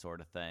 diet, that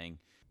sort of thing.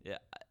 Yeah,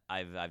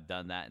 I've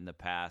done that in the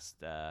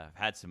past. I've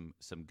had some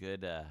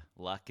good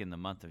luck in the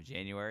month of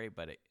January,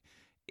 but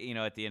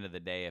at the end of the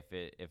day,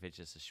 if it's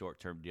just a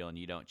short-term deal and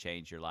you don't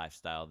change your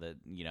lifestyle, that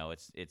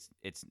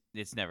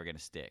it's never going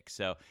to stick.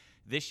 So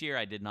this year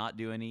I did not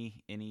do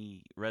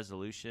any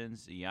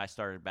resolutions. I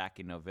started back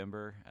in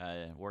November,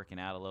 working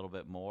out a little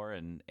bit more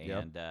and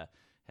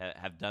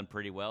have done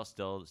pretty well.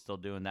 Still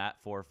doing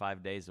that 4 or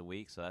 5 days a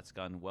week. So that's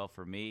gone well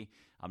for me.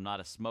 I'm not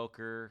a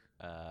smoker.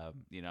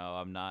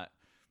 I'm not.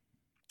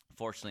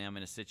 Fortunately, I'm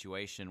in a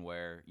situation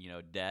where,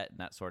 debt and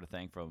that sort of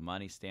thing from a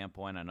money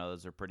standpoint, I know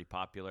those are pretty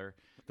popular.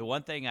 The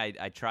one thing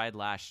I tried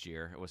last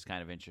year, it was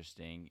kind of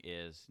interesting,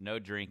 is no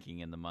drinking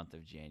in the month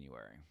of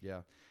January.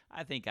 Yeah.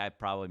 I think I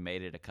probably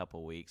made it a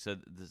couple weeks.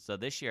 So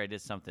this year I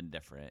did something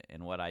different,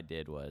 and what I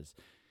did was,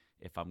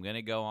 if I'm going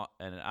to go on,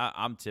 and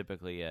I'm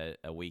typically a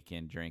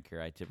weekend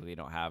drinker. I typically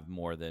don't have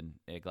more than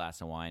a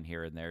glass of wine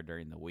here and there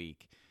during the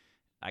week.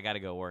 I got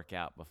to go work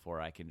out before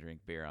I can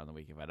drink beer on the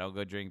week. If I don't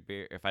go drink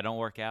beer, if I don't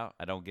work out,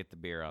 I don't get the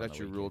beer on the weekend. That's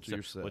your rule to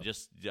yourself.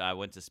 Well, I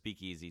went to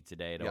Speakeasy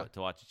today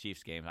to watch a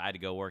Chiefs game. I had to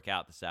go work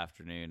out this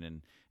afternoon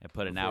and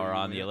put an hour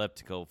on the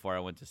elliptical before I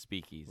went to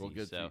Speakeasy. Well,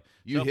 good. So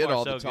you hit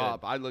all the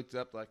top. I looked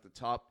up like the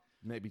top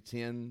maybe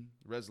 10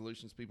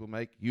 resolutions people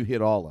make. You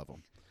hit all of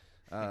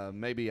them.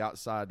 Maybe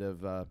outside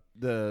of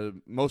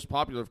the most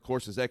popular, of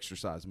course, is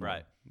exercise more.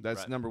 Right.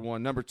 That's number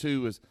one. Number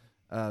two is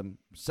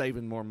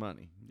saving more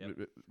money.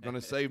 Yep. Going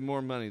to save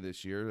more money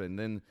this year, and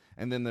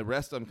then the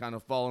rest of them kind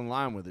of fall in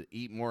line with it.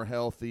 Eat more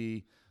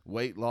healthy,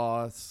 weight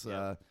loss,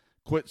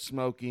 quit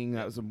smoking.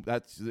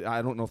 That's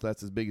I don't know if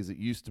that's as big as it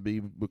used to be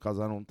because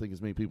I don't think as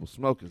many people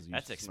smoke as used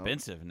That's to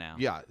expensive smoke. now.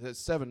 Yeah,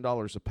 it's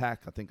 $7 a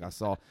pack. I think I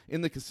saw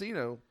in the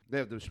casino they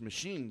have those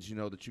machines,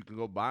 that you can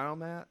go buy on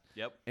that.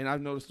 Yep. And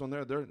I've noticed on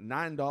there they're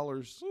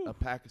 $9 a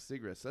pack of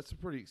cigarettes. That's a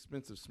pretty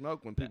expensive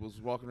smoke when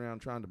people's walking around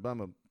trying to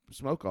bum a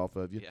smoke off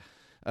of you.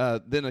 Yeah.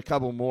 Then a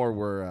couple more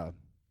were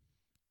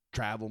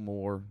travel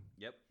more,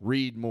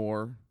 read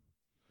more.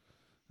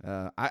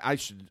 I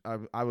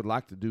would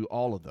like to do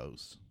all of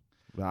those,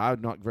 but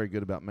I'm not very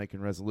good about making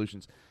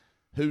resolutions.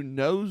 Who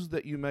knows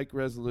that you make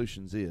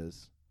resolutions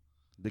is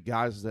the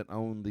guys that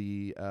own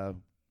the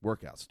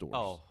workout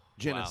stores,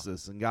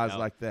 Genesis and guys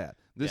like that.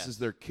 This is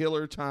their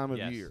killer time of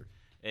year.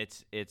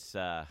 It's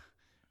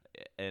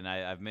and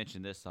I've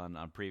mentioned this on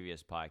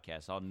previous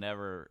podcasts. I'll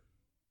never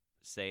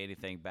say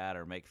anything bad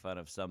or make fun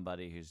of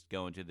somebody who's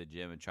going to the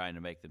gym and trying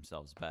to make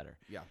themselves better.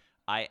 Yeah.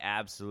 I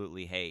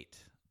absolutely hate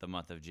the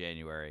month of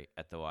January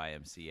at the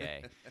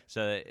YMCA.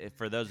 So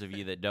for those of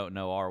you that don't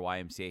know our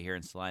YMCA here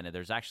in Salina,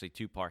 there's actually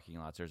 2 parking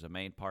lots. There's a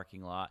main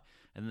parking lot,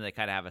 and then they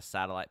kind of have a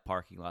satellite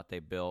parking lot they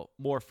built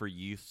more for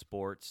youth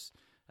sports.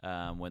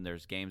 When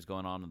there's games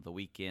going on the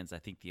weekends, I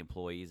think the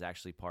employees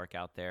actually park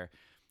out there.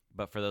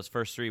 But for those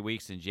first 3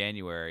 weeks in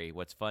January,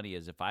 what's funny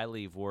is if I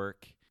leave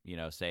work,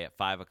 say at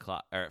 5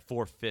 o'clock or at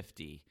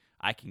 4:50,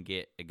 I can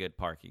get a good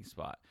parking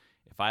spot.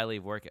 If I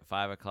leave work at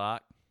 5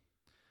 o'clock,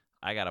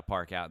 I got to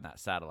park out in that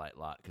satellite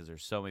lot because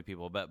there's so many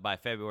people. But by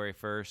February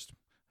 1st,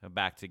 I'm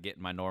back to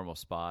getting my normal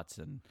spots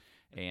and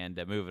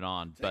moving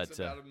on. Takes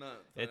about a month.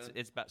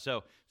 It's about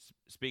so.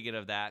 Speaking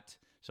of that,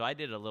 so I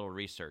did a little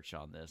research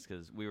on this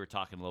because we were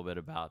talking a little bit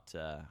about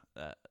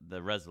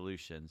the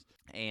resolutions.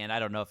 And I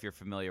don't know if you're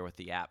familiar with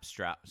the app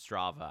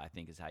Strava, I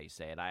think is how you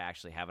say it. I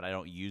actually have it. I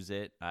don't use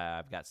it.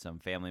 I've got some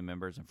family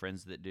members and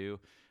friends that do.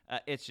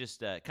 It's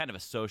just kind of a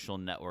social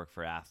network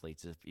for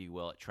athletes, if you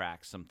will. It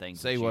tracks some things.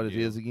 Say what it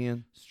is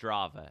again.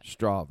 Strava.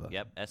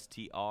 Yep,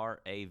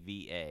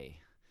 Strava.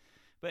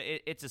 But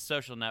it's a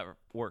social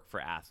network for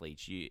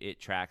athletes. It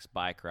tracks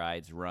bike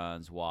rides,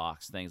 runs,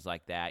 walks, things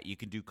like that. You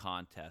can do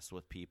contests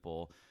with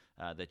people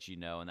that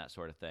and that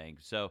sort of thing.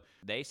 So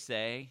they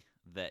say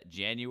that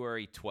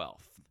January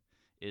 12th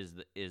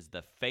is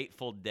the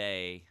fateful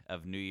day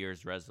of New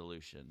Year's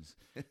resolutions.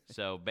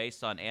 So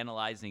based on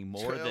analyzing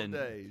more than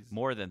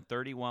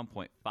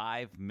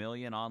 31.5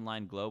 million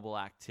online global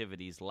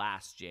activities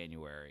last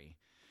January,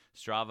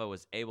 Strava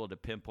was able to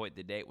pinpoint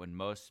the date when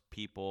most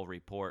people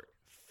report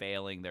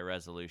failing their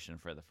resolution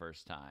for the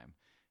first time.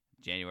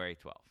 January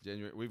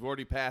 12th. We've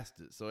already passed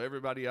it. So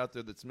everybody out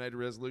there that's made a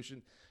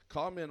resolution,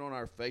 comment on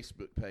our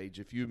Facebook page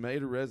if you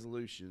made a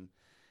resolution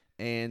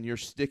and you're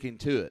sticking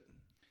to it.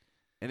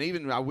 And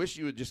even I wish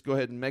you would just go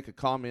ahead and make a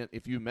comment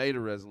if you made a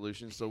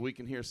resolution so we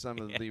can hear some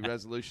of the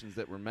resolutions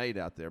that were made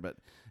out there. But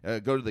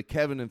go to the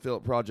Kevin and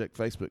Phillip Project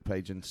Facebook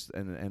page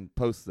and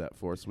post that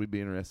for us. We'd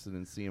be interested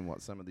in seeing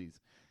what some of these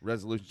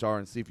resolutions are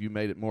and see if you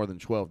made it more than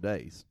 12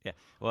 days. Yeah.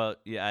 Well,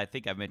 yeah, I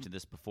think I've mentioned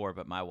this before,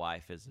 but my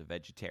wife is a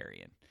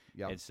vegetarian.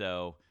 Yep. And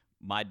so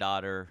my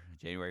daughter,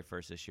 January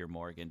 1st this year,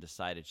 Morgan,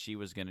 decided she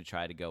was going to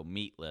try to go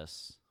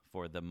meatless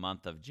for the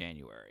month of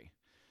January.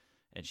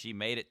 And she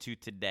made it to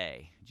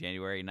today,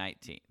 January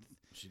 19th.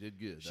 She did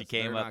good. She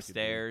came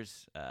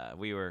upstairs.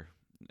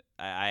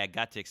 I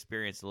got to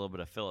experience a little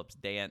bit of Phillip's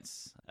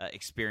dance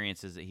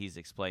experiences that he's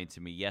explained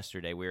to me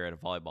yesterday. We were at a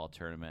volleyball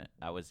tournament.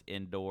 I was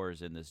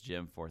indoors in this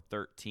gym for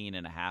 13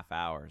 and a half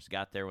hours.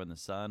 Got there when the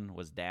sun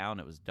was down.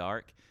 It was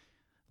dark.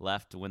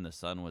 Left when the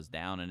sun was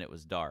down and it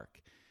was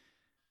dark.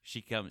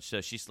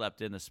 So she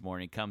slept in this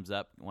morning, comes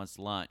up, wants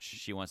lunch.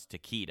 She wants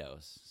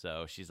taquitos.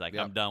 So she's like,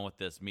 I'm done with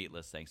this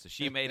meatless thing. So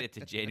she made it to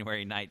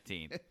January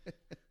 19th.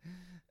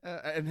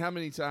 And how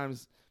many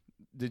times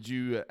did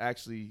you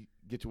actually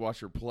get to watch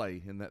her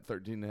play in that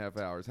 13 and a half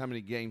hours? How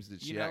many games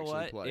did she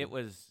actually play?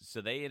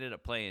 So they ended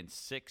up playing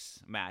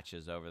 6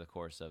 matches over the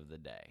course of the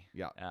day.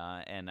 Yeah.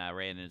 And I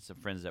ran into some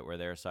friends that were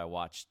there, so I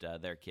watched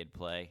their kid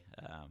play.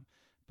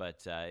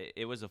 But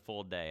it was a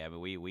full day. I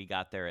mean, we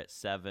got there at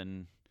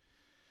 7:15,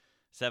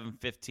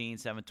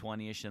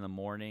 7:20ish in the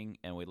morning,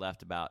 and we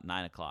left about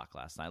 9 o'clock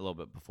last night, a little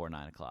bit before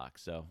 9 o'clock.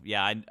 So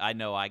yeah, I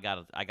know I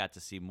got to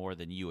see more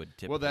than you would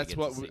typically. Well, that's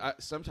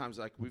what sometimes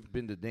we've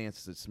been to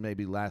dance that's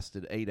maybe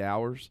lasted 8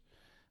 hours,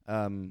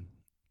 and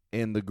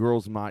the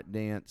girls might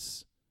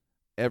dance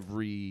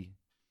every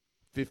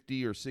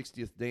 50 or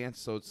 60th dance,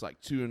 so it's like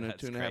two and a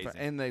half hours,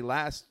 and they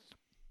last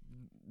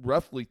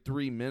roughly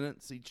 3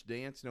 minutes each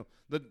dance. You know,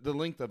 the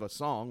length of a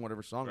song,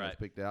 whatever song was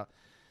picked out.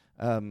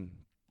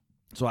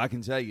 So I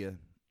can tell you,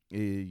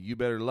 you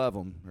better love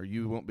them, or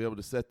you won't be able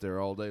to sit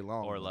there all day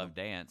long. Or love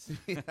dance.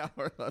 Yeah,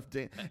 or love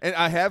dance. And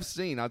I have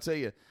seen, I'll tell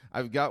you,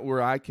 I've got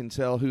where I can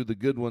tell who the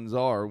good ones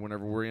are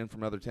whenever we're in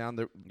from other town.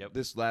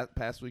 This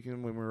past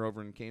weekend when we were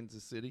over in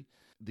Kansas City,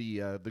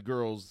 the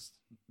girls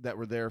that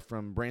were there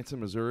from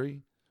Branson,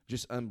 Missouri,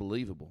 just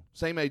unbelievable.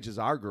 Same age as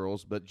our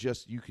girls, but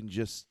you can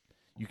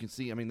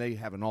see. I mean, they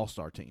have an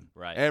all-star team.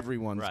 Right.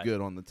 Everyone's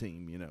good on the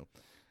team. You know,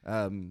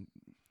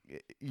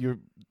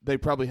 they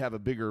probably have a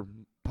bigger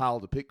pile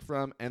to pick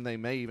from, and they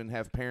may even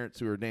have parents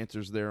who are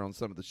dancers there on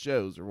some of the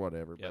shows or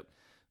whatever. Yep.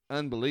 But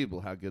unbelievable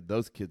how good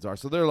those kids are.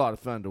 So they're a lot of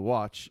fun to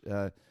watch.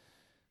 But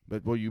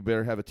well, you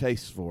better have a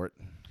taste for it.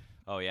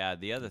 Oh yeah.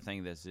 The other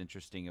thing that's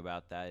interesting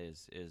about that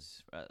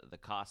is the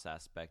cost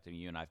aspect. I mean,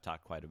 you and I've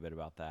talked quite a bit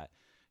about that.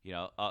 You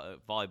know,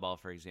 volleyball,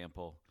 for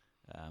example.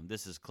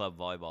 This is club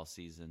volleyball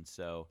season,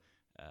 so.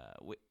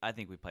 I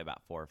think we play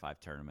about 4 or 5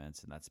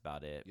 tournaments, and that's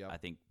about it. Yep. I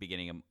think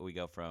we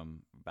go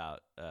from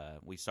about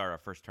we start our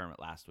first tournament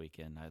last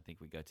weekend. I think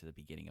we go to the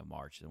beginning of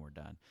March, and we're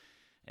done.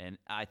 And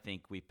I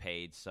think we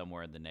paid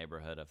somewhere in the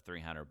neighborhood of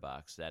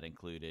 $300. That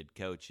included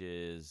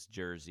coaches,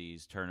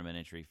 jerseys, tournament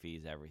entry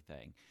fees,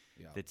 everything.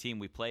 Yep. The team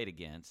we played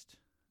against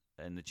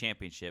in the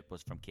championship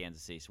was from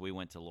Kansas City, so we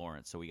went to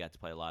Lawrence. So we got to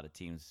play a lot of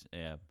teams.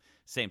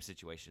 Same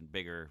situation,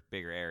 bigger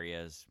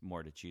areas,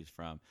 more to choose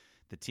from.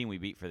 The team we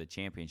beat for the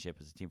championship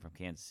is a team from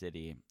Kansas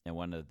City, and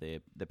one of the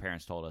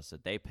parents told us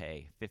that they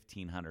pay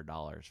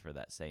 $1,500 for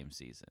that same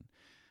season.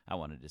 I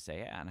wanted to say,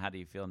 yeah, and how do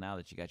you feel now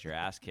that you got your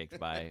ass kicked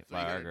by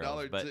our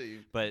girls?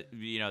 But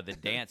you know, the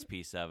dance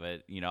piece of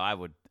it, you know,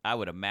 I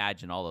would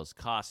imagine all those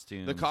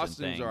costumes. The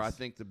costumes are, I things.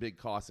 think, the big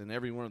cost, and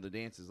every one of the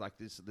dances, like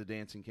this, the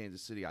dance in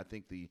Kansas City, I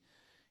think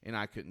and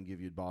I couldn't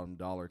give you the bottom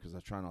dollar because I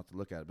try not to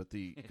look at it, but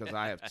because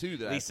I have 2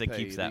 that Lisa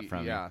keeps that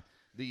from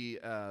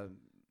you.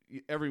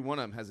 Every one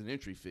of them has an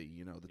entry fee,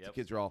 you know, that the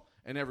kids are all,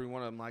 and every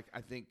one of them, like,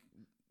 I think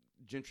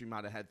Gentry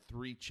might have had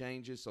 3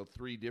 changes, so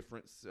 3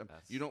 different,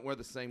 you don't wear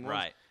the same ones.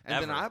 Right.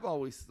 And then I've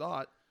always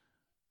thought,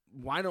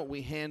 why don't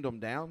we hand them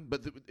down?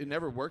 But it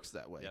never works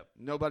that way. Yep.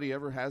 Nobody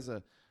ever has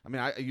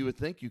you would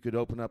think you could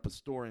open up a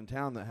store in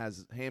town that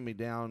has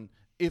hand-me-down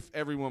if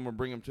everyone would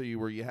bring them to you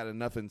where you had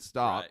enough in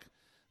stock. Right.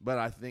 But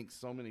I think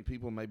so many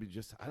people maybe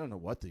just, I don't know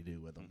what they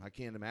do with them. I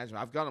can't imagine.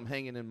 I've got them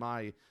hanging in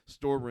my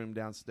storeroom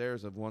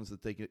downstairs of ones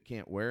that they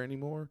can't wear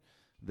anymore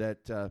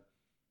that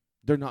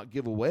they're not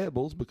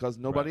giveawayables because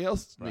nobody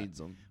else needs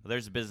them. Well,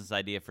 there's a business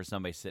idea for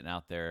somebody sitting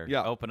out there.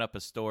 Yeah. Open up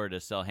a store to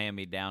sell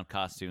hand-me-down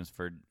costumes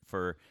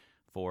for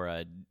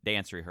a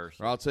dance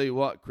rehearsal. Or I'll tell you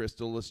what,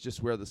 Crystal, let's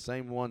just wear the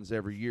same ones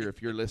every year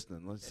if you're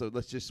listening.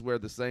 Let's just wear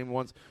the same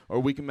ones. Or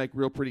we can make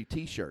real pretty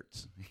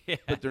T-shirts. Yeah.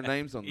 Put their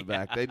names on the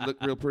back. They'd look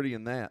real pretty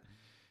in that.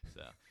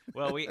 So,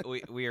 Well, we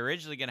were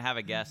originally going to have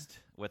a guest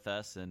with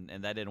us, and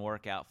that didn't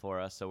work out for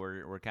us. So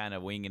we're kind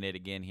of winging it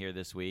again here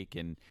this week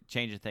and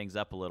changing things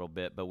up a little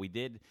bit. But we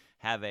did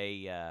have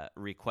a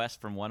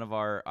request from one of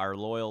our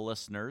loyal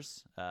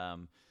listeners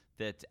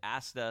that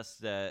asked us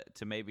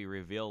to maybe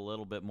reveal a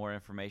little bit more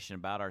information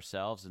about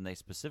ourselves, and they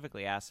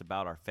specifically asked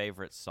about our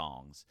favorite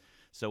songs.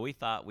 So we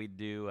thought we'd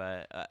do,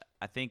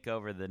 I think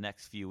over the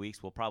next few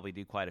weeks, we'll probably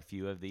do quite a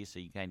few of these so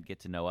you can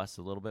get to know us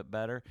a little bit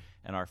better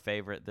and our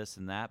favorite this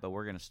and that. But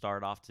we're going to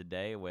start off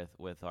today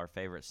with our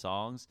favorite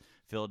songs.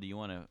 Phil, do you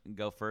want to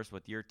go first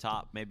with your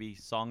top maybe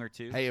song or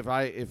two? Hey,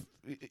 if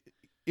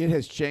it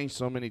has changed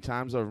so many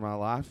times over my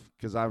life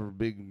because I'm a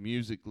big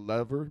music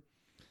lover.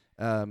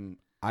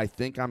 I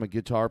think I'm a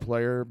guitar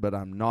player, but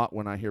I'm not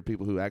when I hear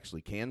people who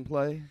actually can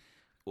play.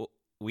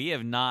 We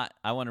have not.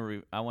 I want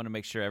to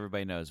make sure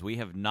everybody knows we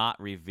have not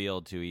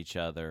revealed to each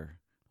other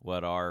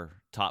what our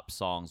top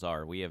songs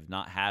are. We have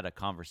not had a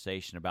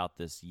conversation about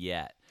this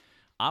yet.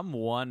 I'm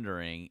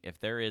wondering if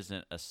there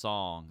isn't a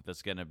song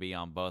that's going to be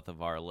on both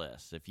of our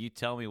lists. If you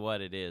tell me what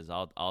it is,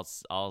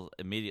 I'll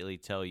immediately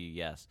tell you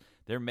yes.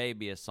 There may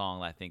be a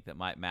song I think that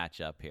might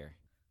match up here.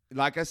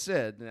 Like I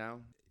said, now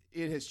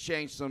it has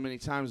changed so many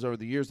times over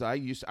the years. I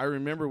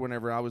remember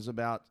whenever I was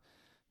about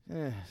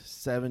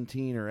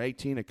 17 or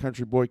 18, A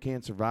Country Boy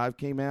Can't Survive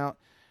came out.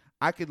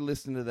 I could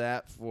listen to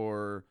that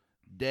for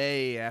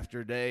day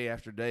after day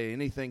after day,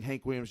 anything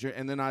Hank Williams Jr.,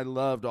 and then I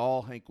loved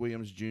all Hank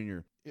Williams Jr.,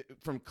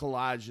 from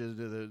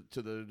Kalijah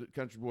to the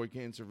Country Boy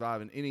Can't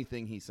Survive, and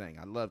anything he sang.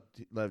 I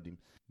loved him.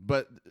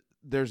 But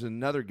there's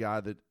another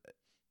guy that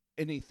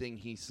anything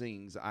he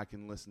sings I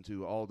can listen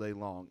to all day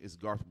long is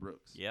Garth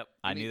Brooks. Yep,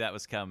 I knew that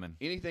was coming.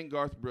 Anything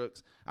Garth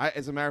Brooks.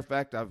 As a matter of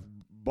fact, I've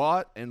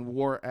bought and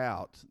wore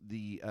out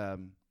the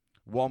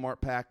Walmart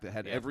pack that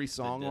had every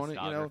song on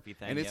it,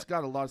 thing, and it's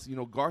got a lot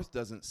of, Garth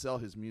doesn't sell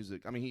his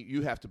music. I mean,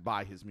 you have to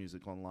buy his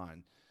music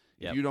online.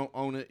 If you don't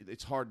own it,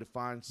 it's hard to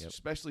find,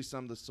 especially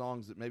some of the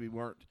songs that maybe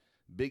weren't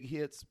big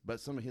hits, but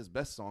some of his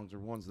best songs are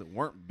ones that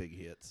weren't big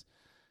hits.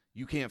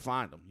 You can't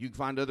find them. You can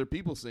find other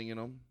people singing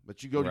them,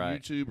 but you go to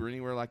YouTube or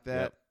anywhere like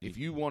that, if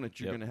you want it,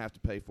 you're going to have to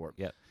pay for it.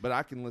 Yep. But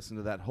I can listen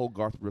to that whole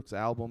Garth Brooks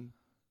album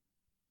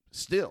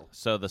still.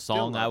 So the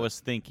song I was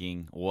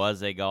thinking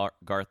was a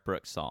Garth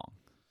Brooks song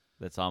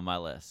that's on my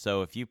list.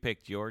 So if you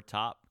picked your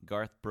top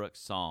Garth Brooks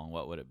song,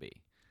 what would it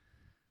be?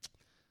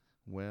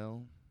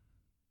 Well,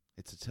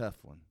 it's a tough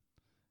one.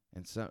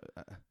 And so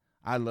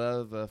I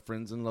love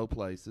Friends in Low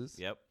Places.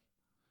 Yep.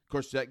 Of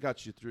course, that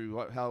got you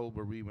through. How old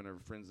were we whenever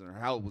Friends in?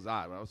 How old was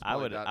I?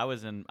 I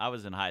was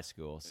in high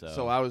school.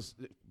 So I was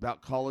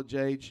about college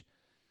age.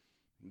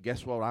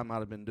 Guess what? I might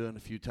have been doing a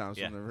few times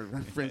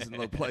when Friends in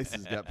Low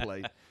Places got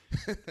played.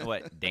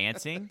 What,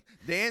 dancing?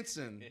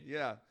 Dancing,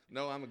 yeah.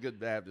 No, I'm a good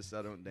Baptist.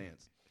 I don't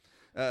dance.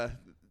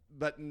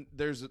 But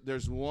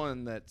there's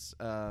one that's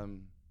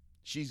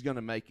She's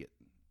Gonna Make It.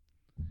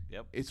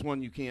 Yep. It's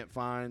one you can't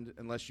find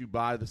unless you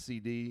buy the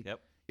CD. Yep.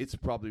 It's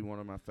probably one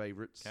of my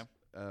favorites.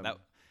 Okay.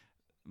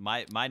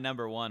 My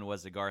number one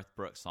was the Garth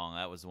Brooks song.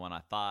 That was the one I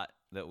thought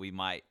that we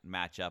might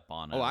match up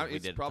on. We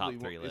did probably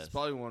top three list. It's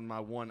probably one of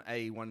my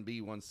 1A,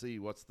 1B, 1C.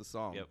 What's the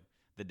song? Yep.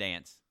 The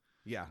Dance.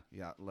 Yeah,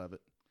 love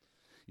it.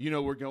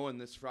 We're going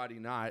this Friday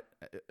night.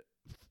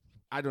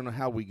 I don't know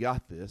how we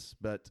got this,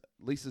 but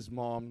Lisa's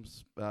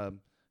mom's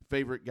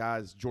favorite guy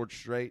is George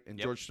Strait, and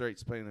George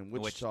Strait's playing in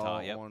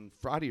Wichita on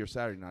Friday or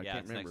Saturday night. I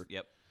can't remember.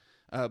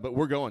 But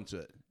we're going to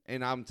it.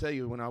 And I'm telling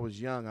you, when I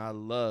was young, I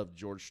loved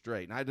George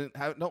Strait. And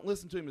I don't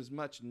listen to him as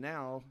much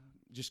now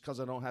just because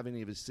I don't have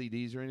any of his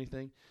CDs or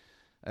anything.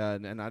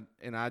 And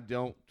I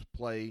don't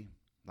play,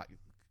 like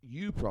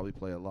you probably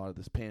play a lot of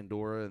this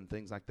Pandora and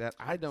things like that.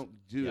 I don't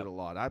do it a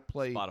lot. I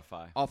play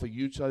Spotify off of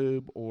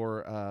YouTube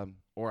or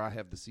I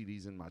have the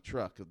CDs in my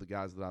truck of the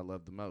guys that I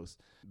love the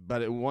most.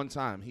 But at one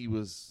time he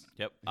was.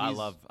 Yep,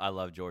 I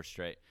love George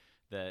Strait.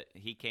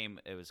 He came.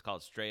 It was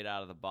called Straight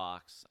Out of the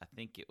Box. I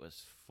think it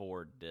was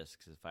 4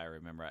 discs, if I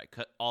remember. I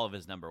cut all of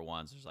his number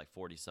ones. There's like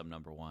 40 some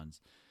number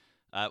ones.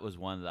 It was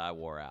one that I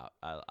wore out.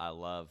 I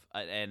love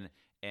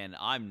and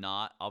I'm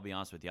not. I'll be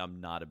honest with you.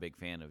 I'm not a big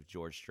fan of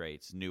George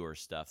Strait's newer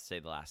stuff. Say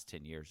the last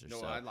 10 years or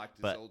so. No, I liked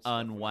his but old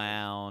stuff.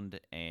 Unwound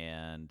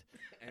and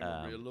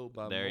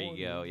there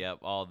you go. Yep,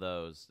 all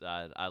those.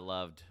 I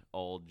loved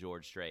old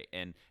George Strait.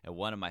 And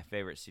one of my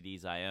favorite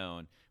CDs I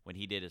own, when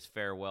he did his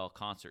farewell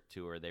concert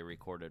tour, they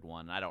recorded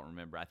one. I don't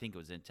remember. I think it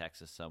was in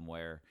Texas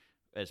somewhere.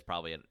 It's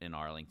probably in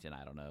Arlington.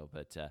 I don't know.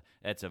 But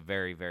it's a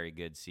very, very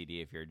good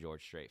CD if you're a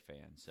George Strait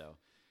fan. So,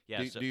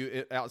 yeah. Do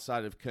you,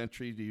 outside of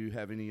country, do you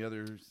have any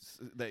others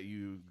that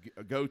you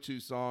go-to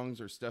songs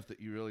or stuff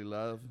that you really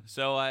love?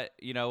 So,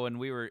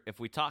 if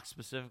we talk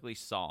specifically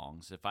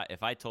songs,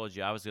 if I told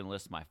you I was going to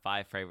list my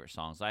 5 favorite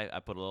songs, I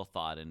put a little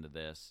thought into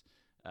this.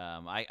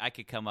 I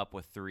could come up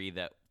with 3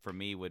 that for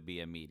me would be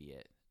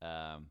immediate.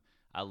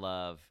 I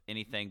love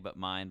Anything But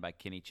Mine by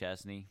Kenny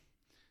Chesney.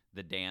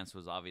 The Dance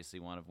was obviously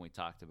one of them we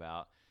talked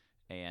about.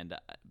 And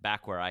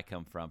Back Where I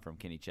Come From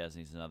Kenny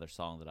Chesney is another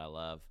song that I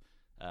love.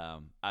 I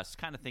was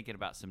kind of thinking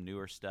about some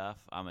newer stuff.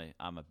 I'm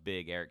a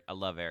big I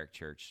love Eric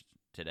Church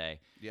today.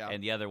 Yeah.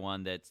 And the other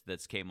one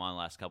that's came on the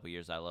last couple of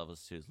years I love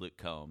is Luke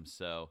Combs.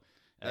 So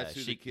that's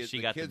who she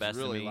the got kids the best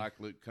really of me. like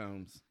Luke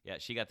Combs. Yeah,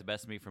 she got the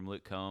best of me from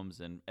Luke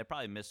Combs, and it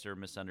probably Missed or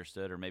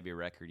Misunderstood, or maybe A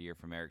Record Year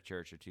from Eric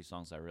Church, are two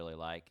songs I really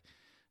like.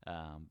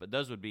 But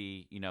those would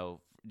be,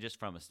 just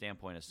from a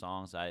standpoint of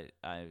songs, I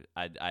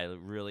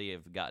really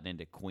have gotten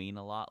into Queen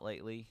a lot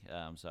lately.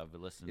 So I've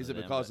been listening. Is to it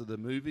them, because of the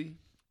movie?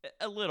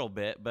 A little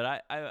bit,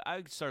 but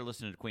I started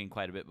listening to Queen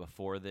quite a bit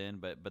before then.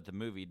 But the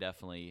movie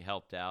definitely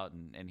helped out,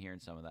 and hearing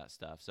some of that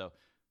stuff. So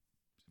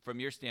from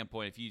your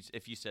standpoint,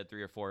 if you said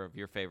 3 or 4 of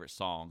your favorite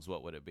songs,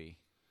 what would it be?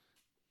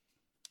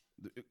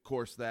 Of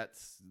course,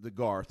 that's the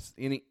Garth's.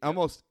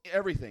 Almost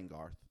everything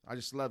Garth. I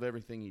just love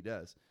everything he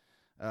does.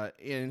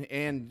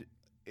 In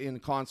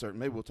concert,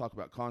 maybe we'll talk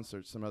about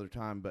concerts some other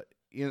time. But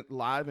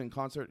live in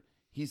concert,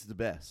 he's the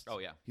best. Oh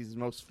yeah, he's the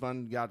most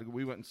fun guy.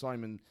 We went and saw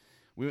him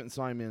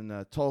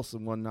in Tulsa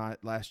one night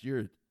last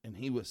year, and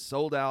he was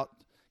sold out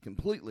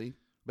completely.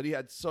 But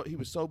he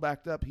was so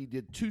backed up. He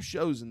did 2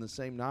 shows in the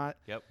same night.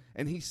 Yep.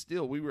 And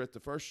we were at the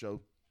first show.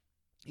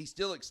 He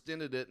still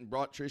extended it and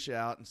brought Trisha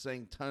out and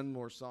sang 10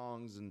 more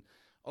songs and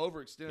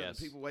overextended. Yes. And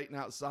people waiting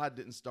outside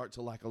didn't start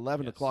till like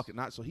 11 o'clock at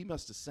night. So he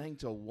must have sang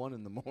till 1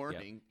 in the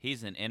morning. Yep.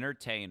 He's an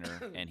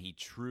entertainer, and he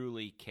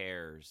truly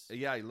cares.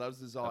 Yeah, he loves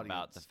his audience.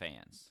 About the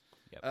fans.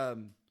 Yep.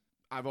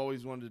 I've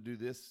always wanted to do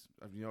this.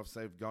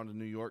 I've gone to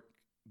New York.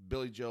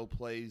 Billy Joel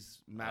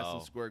plays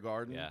Madison Square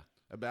Garden. Yeah.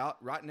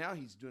 Right now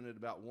he's doing it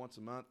about once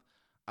a month.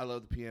 I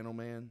love The Piano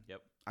Man.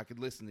 Yep. I could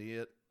listen to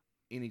it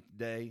any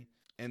day.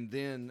 And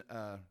then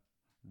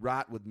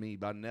Right With Me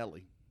by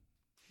Nelly.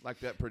 Like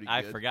that pretty good.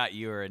 I forgot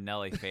you were a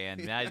Nelly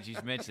fan. Now that you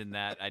mentioned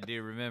that, I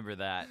do remember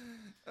that.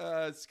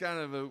 It's kind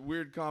of a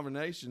weird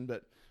combination,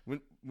 but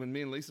when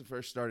me and Lisa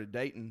first started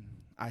dating,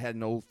 I had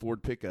an old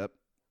Ford pickup.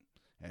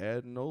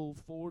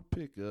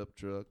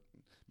 Truck.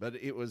 But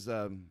it was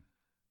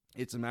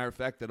it's a matter of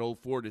fact that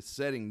old Ford is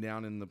sitting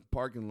down in the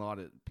parking lot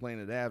at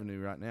Planet Avenue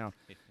right now,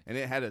 and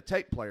it had a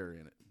tape player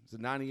in it. It's a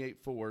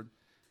 98 Ford.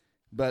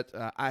 But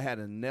I had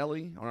a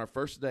Nelly. On our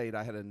first date,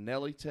 I had a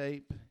Nelly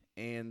tape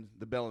and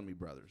the Bellamy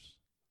Brothers.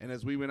 And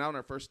as we went out on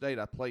our first date,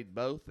 I played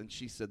both, and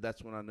she said,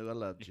 "That's when I knew I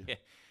loved you."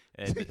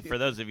 And for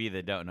those of you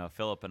that don't know,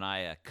 Phillip and I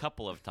a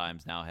couple of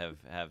times now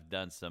have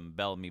done some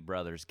Bellamy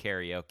Brothers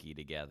karaoke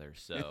together.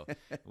 So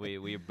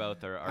we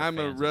both are I'm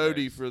a fans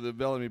roadie for the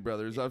Bellamy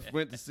Brothers. I've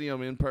went to see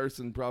them in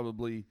person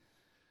probably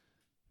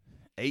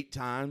 8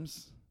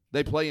 times.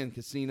 They play in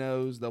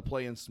casinos. They'll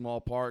play in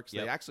small parks.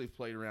 Yep. They actually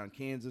played around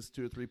Kansas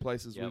 2 or 3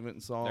 places. Yep. We went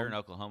and saw them. They're in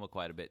Oklahoma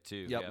quite a bit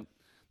too. Yep. Yep.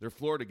 They're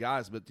Florida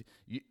guys.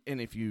 And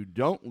if you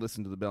don't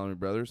listen to the Bellamy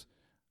Brothers,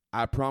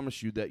 I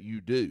promise you that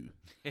you do,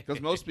 because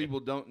most people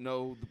don't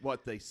know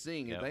what they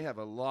sing, and they have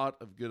a lot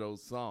of good old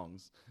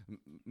songs.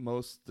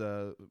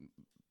 The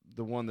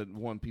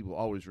one people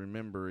always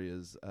remember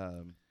is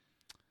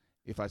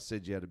 "If I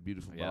Said You Had a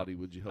Beautiful Body,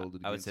 Would You Hold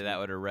It?" I would say that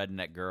would a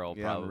Redneck Girl,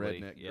 probably.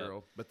 Yeah, Redneck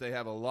Girl. But they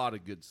have a lot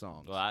of good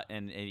songs.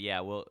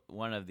 Well,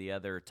 one of the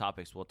other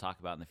topics we'll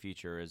talk about in the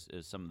future is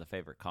some of the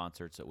favorite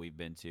concerts that we've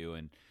been to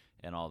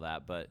and all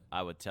that. But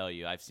I would tell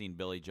you, I've seen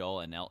Billy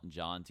Joel and Elton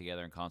John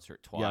together in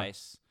concert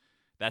twice. Yeah.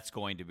 That's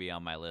going to be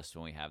on my list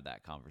when we have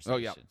that conversation. Oh,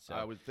 yeah. So,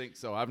 I would think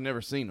so. I've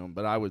never seen them,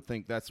 but I would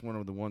think that's one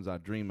of the ones I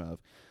dream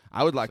of.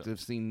 I would like to have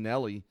seen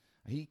Nelly.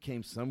 He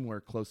came somewhere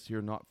close here,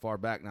 not far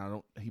back.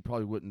 Now, he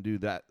probably wouldn't do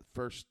that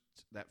first.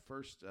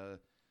 There's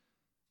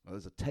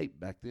a tape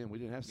back then. We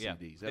didn't have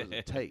CDs. That was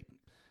a tape.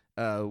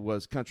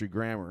 Was Country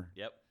Grammar.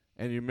 Yep.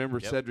 And you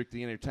remember Cedric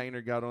the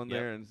Entertainer got on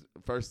there and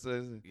first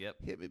says,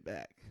 "Hit me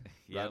back."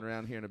 Riding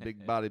around here in a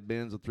big body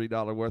Benz with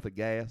 $3 worth of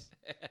gas.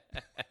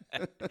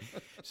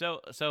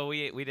 So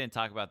we didn't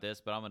talk about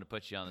this, but I'm going to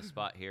put you on the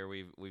spot here.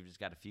 We've just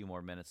got a few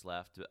more minutes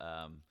left.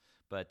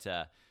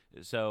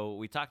 So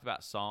we talked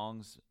about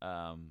songs.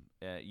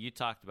 You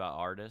talked about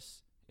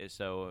artists.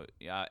 So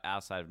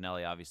outside of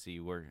Nelly, obviously,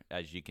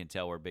 as you can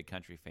tell, we're big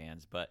country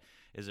fans. But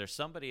is there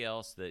somebody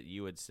else that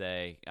you would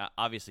say?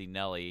 Obviously,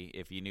 Nelly,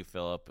 if you knew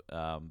Phillip,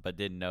 but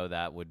didn't know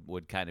that,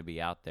 would kind of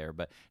be out there.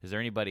 But is there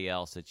anybody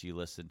else that you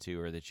listen to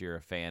or that you're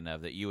a fan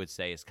of that you would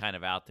say is kind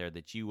of out there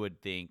that you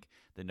would think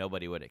that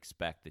nobody would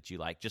expect that you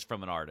like, just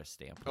from an artist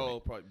standpoint? Oh,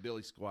 probably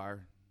Billy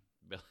Squire.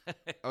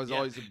 I was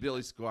always a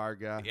Billy Squire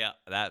guy. Yeah,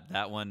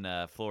 that one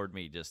floored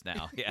me just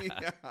now. Yeah.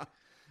 Yeah.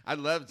 I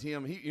loved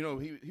him. He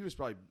was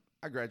probably.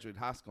 I graduated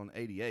high school in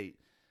 '88.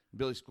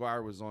 Billy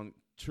Squire was on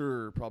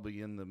tour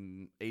probably in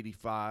the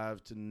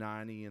 85 to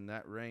 90 in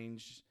that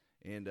range,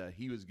 and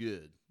he was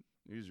good.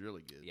 He was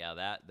really good.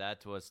 Yeah,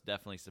 that was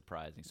definitely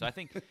surprising. So I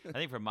think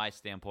from my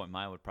standpoint,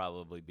 mine would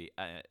probably be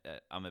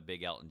I'm a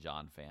big Elton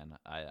John fan.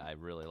 I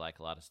really like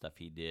a lot of stuff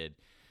he did.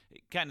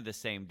 Kind of the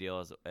same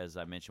deal as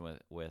I mentioned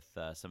with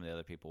some of the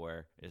other people,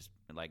 where it's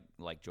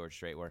like George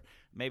Strait, where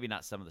maybe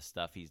not some of the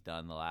stuff he's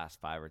done the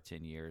last 5 or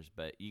 10 years,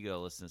 but you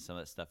go listen to some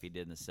of that stuff he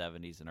did in the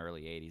 70s and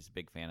early 80s.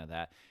 Big fan of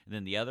that. And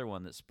then the other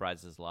one that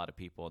surprises a lot of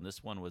people, and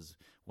this was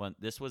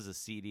a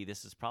CD.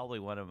 This is probably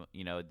one of,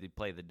 they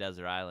play the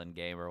Desert Island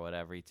Game or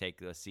whatever. You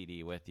take a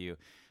CD with you.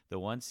 The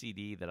one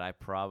CD that I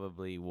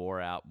probably wore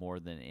out more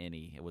than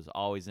any, it was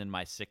always in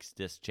my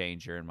 6-disc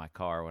changer in my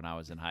car when I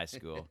was in high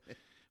school,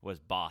 was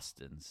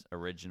Boston's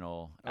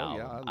original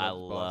album. I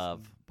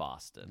love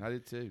Boston. I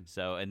did too.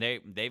 So, and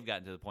they've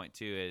gotten to the point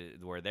too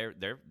where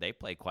they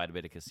play quite a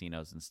bit of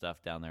casinos and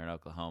stuff down there in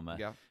Oklahoma.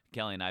 Yeah.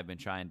 Kelly and I have been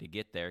trying to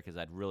get there because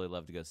I'd really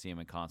love to go see him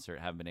in concert.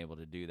 Haven't been able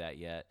to do that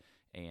yet.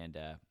 And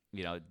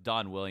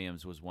Don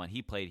Williams was one.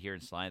 He played here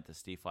in Salina at the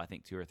Stiefel, I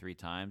think 2 or 3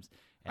 times.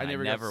 And I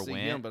never got to see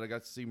went, him, but I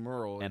got to see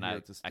Merle and here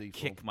at the Stiefel. I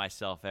kick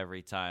myself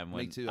every time.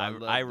 When Me too. I love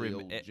the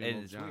old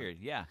General it's John. weird,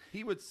 yeah.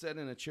 He would sit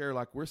in a chair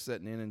like we're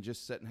sitting in and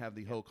just sit and have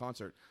the whole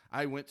concert.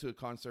 I went to a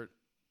concert.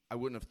 I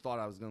wouldn't have thought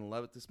I was going to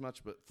love it this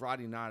much, but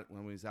Friday night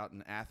when we was out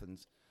in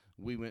Athens,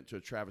 we went to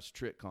a Travis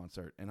Tritt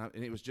concert, and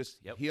it was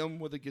just him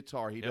with a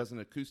guitar. He does an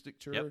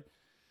acoustic tour. Yep.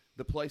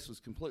 The place was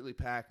completely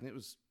packed, and it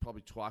was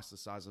probably twice the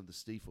size of the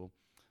Stiefel.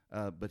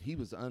 But he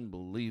was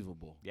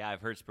unbelievable. Yeah, I've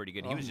heard it's pretty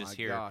good. He was just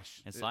here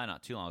in Sly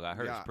not too long ago. I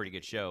heard it's a pretty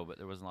good show, but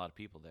there wasn't a lot of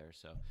people there.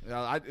 So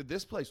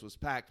this place was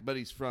packed, but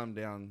he's from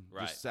down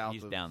just south.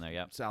 He's of, down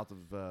there, south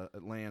of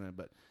Atlanta.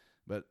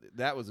 But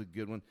that was a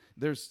good one.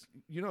 There's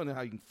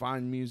how you can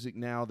find music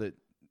now that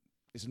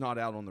is not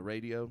out on the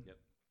radio. Yep.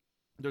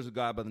 There's a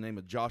guy by the name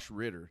of Josh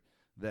Ritter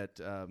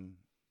that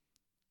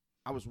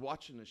I was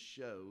watching a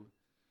show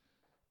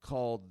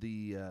called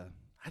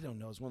I don't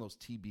know. It's one of those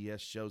TBS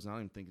shows, and I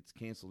don't even think it's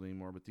canceled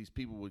anymore. But these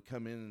people would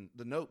come in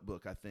The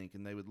Notebook, I think,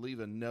 and they would leave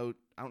a note.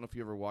 I don't know if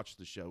you ever watched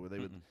the show where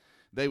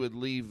they would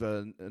leave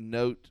a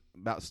note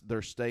about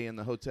their stay in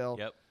the hotel.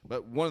 Yep.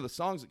 But one of the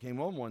songs that came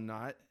on one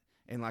night,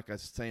 and like I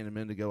was saying a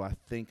minute ago, I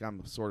think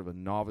I'm sort of a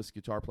novice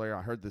guitar player.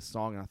 I heard this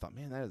song, and I thought,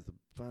 man, that is the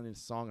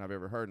funniest song I've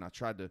ever heard. And I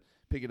tried to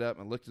pick it up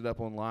and looked it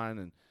up online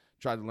and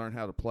tried to learn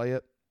how to play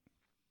it.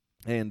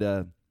 And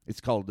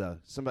it's called,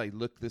 somebody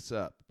look this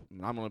up.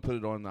 I'm going to put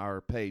it on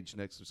our page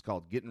next. It's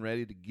called Getting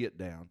Ready to Get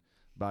Down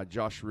by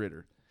Josh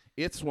Ritter.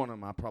 It's one of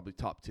my probably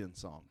top 10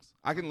 songs.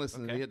 I can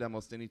listen to it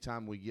almost any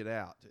time we get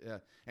out.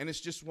 And it's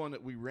just one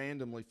that we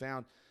randomly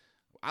found.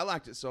 I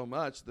liked it so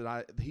much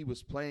that he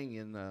was playing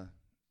in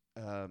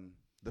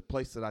the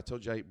place that I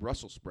told you I ate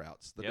Brussels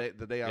sprouts.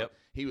 The day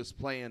he was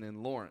playing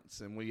in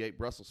Lawrence, and we ate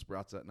Brussels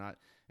sprouts that night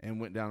and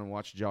went down and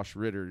watched Josh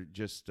Ritter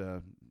just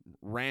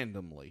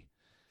randomly.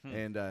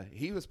 And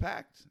he was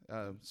packed,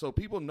 so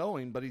people know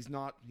him, but he's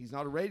not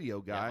a radio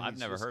guy. Yeah, I've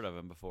never heard of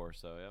him before,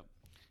 so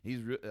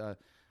he's.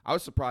 I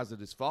was surprised at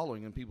his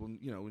following, and people,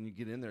 when you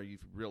get in there, you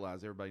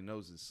realize everybody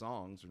knows his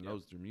songs or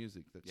knows their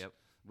music.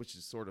 Which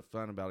is sort of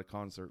fun about a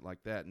concert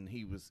like that. And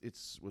it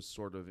was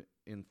sort of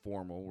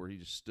informal, where he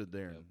just stood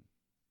there and,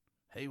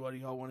 hey, what do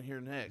y'all want to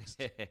hear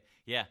next?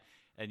 Yeah.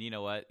 And you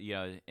know what?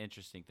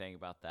 Interesting thing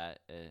about that.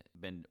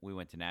 We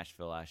went to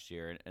Nashville last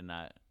year, and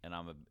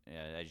I'm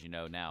as you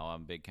know now,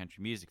 I'm a big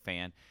country music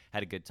fan.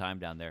 Had a good time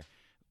down there.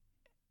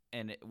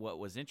 And what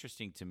was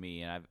interesting to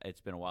me, and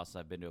it's been a while since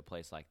I've been to a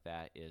place like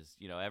that, is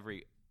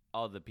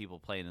all the people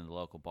playing in the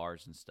local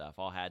bars and stuff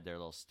all had their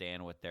little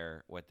stand with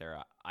their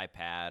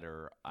iPad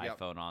or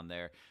iPhone on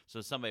there.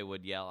 So somebody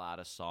would yell out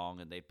a song,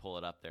 and they'd pull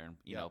it up there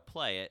and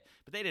play it,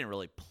 but they didn't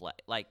really play.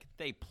 Like,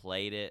 they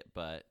played it,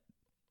 but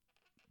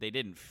they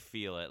didn't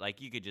feel it.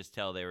 Like, you could just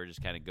tell they were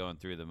just kind of going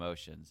through the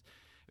motions.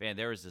 Man,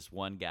 there was this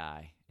one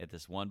guy at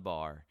this one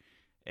bar,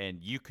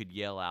 and you could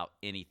yell out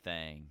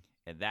anything,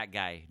 and that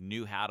guy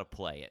knew how to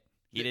play it.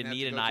 He didn't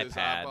need an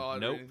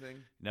iPad.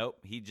 Nope.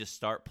 He'd just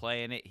start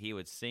playing it. He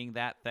would sing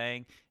that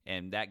thing,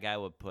 and that guy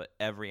would put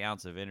every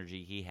ounce of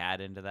energy he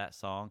had into that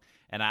song.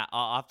 And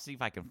I'll have to see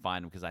if I can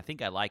find him, because I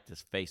think I like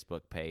this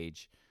Facebook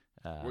page.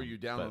 Were you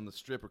down on the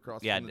strip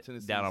across from the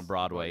Tennessee? Down on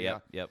Broadway.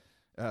 Yep.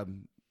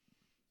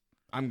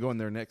 I'm going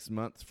there next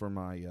month for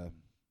my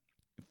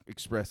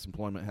Express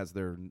Employment has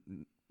their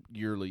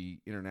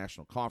yearly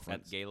international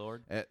conference. At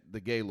Gaylord? At the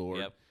Gaylord.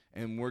 Yep.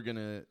 And we're going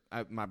to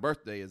my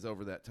birthday is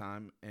over that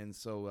time, and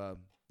so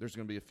there's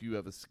going to be a few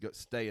of us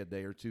stay a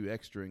day or two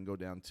extra and go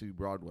down to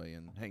Broadway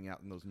and hang out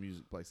in those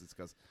music places,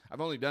 because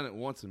I've only done it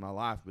once in my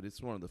life, but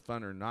it's one of the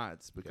funner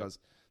nights because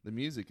the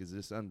music is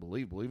just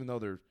unbelievable, even though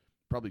they're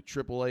probably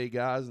AAA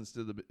guys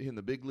instead of in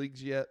the big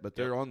leagues yet, but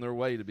they're on their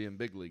way to being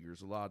big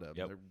leaguers, a lot of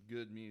them. They're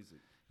good music.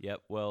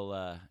 Yep. Well,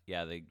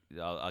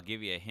 I'll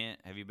give you a hint.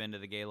 Have you been to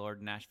the Gaylord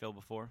in Nashville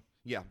before?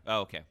 Yeah.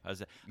 Oh, okay. I'll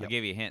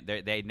give you a hint.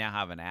 They now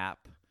have an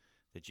app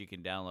that you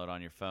can download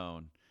on your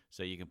phone,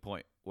 so you can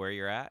point where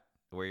you're at,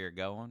 where you're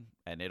going,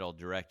 and it'll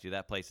direct you.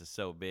 That place is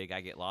so big,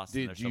 I get lost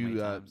in there so many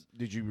times.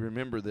 Did you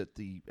remember that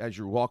as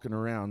you're walking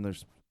around,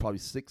 there's probably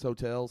 6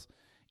 hotels.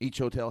 Each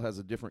hotel has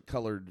a different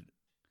colored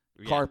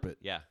carpet.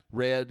 Yeah.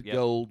 Red,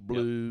 gold,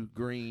 blue,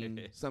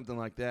 green, something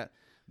like that.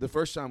 The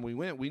first time we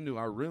went, we knew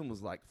our room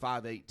was like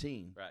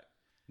 518. Right.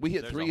 We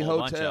hit 3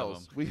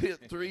 hotels. We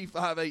hit 3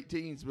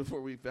 518s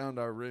before we found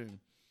our room.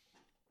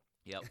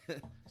 Yep.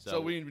 So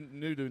we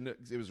knew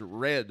it was a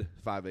red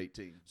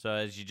 518. So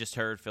as you just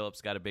heard, Phillip's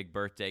got a big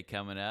birthday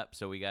coming up.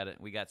 So we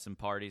got some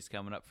parties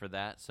coming up for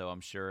that. So I'm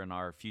sure in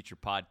our future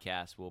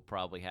podcast we'll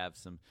probably have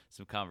some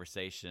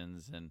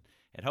conversations and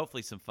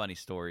hopefully some funny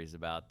stories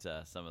about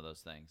some of those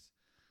things.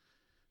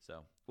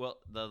 So, well,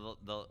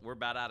 we're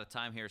about out of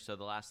time here. So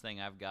the last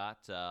thing I've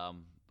got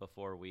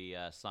before we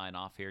sign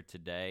off here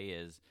today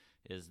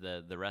is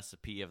the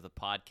recipe of the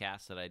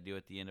podcast that I do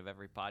at the end of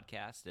every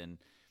podcast.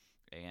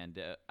 And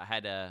I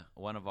had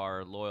one of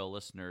our loyal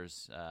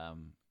listeners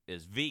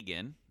is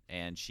vegan,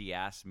 and she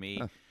asked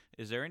me,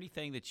 "Is there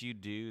anything that you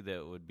do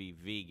that would be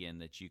vegan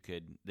that you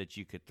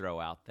could throw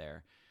out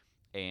there?"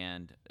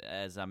 And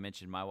as I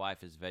mentioned, my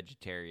wife is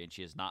vegetarian.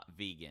 She is not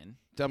vegan.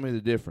 Tell me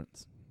the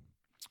difference.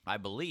 I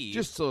believe,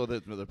 just so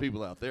that the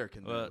people out there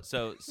can know.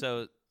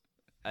 So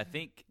I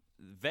think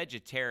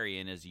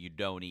vegetarian is you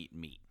don't eat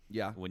meat.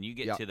 Yeah. When you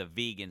get to the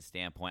vegan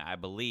standpoint, I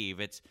believe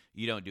it's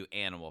you don't do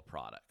animal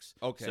products.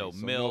 Okay. So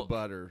no milk,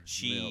 butter,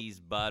 cheese,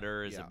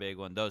 butter is a big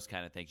one. Those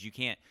kind of things.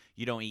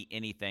 You don't eat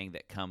anything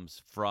that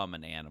comes from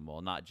an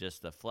animal, not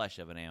just the flesh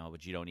of an animal,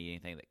 but you don't eat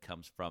anything that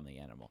comes from the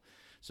animal.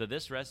 So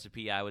this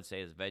recipe, I would say,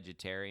 is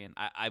vegetarian.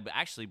 I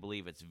actually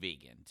believe it's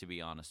vegan, to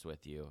be honest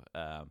with you.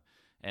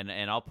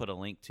 And I'll put a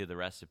link to the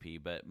recipe.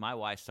 But my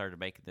wife started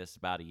making this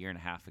about a year and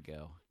a half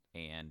ago,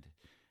 and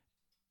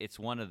it's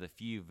one of the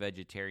few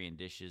vegetarian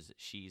dishes that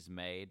she's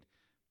made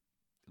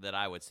that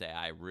I would say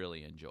I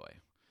really enjoy.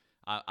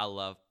 I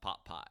love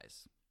pot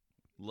pies.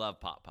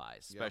 Love pot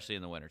pies, especially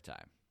in the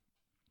wintertime.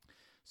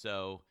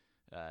 So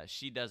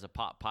she does a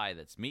pot pie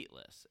that's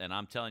meatless. And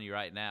I'm telling you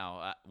right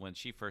now, when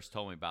she first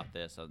told me about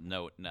this, I was,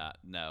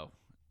 no,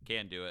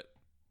 can't do it.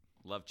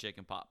 Love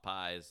chicken pot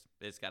pies.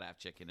 It's got to have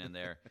chicken in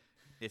there.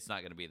 It's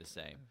not going to be the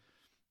same.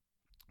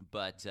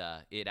 But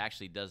it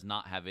actually does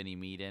not have any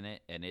meat in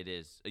it, and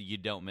you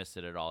don't miss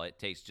it at all. It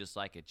tastes just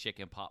like a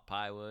chicken pot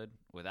pie would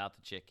without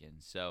the chicken.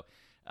 So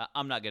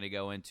I'm not going to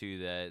go into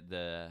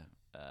the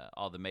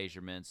all the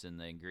measurements and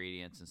the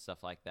ingredients and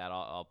stuff like that.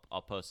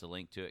 I'll post a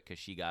link to it because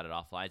she got it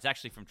offline. It's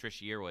actually from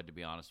Trisha Yearwood, to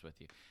be honest with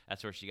you.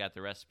 That's where she got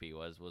the recipe.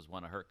 Was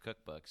one of her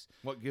cookbooks.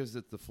 What gives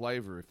it the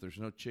flavor if there's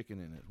no chicken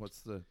in it?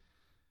 What's the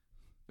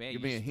Man,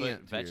 give you me a just hint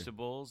put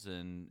vegetables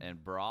and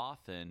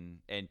broth and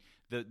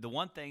the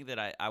one thing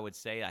that I would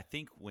say, I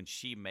think when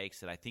she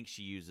makes it, I think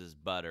she uses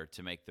butter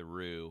to make the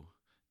roux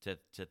to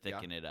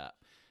thicken it up.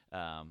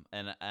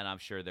 And I'm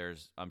sure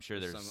there's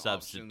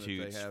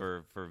substitutes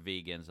for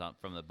vegans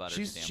from the butter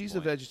standpoint. She's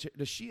a vegetarian.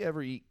 Does she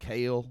ever eat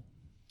kale?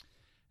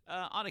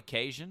 On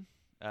occasion.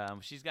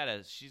 She's got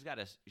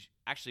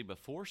actually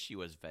before she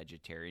was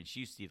vegetarian,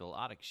 she used to eat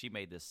she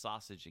made this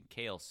sausage and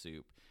kale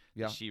soup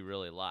that she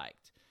really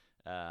liked.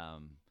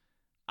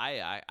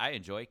 I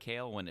enjoy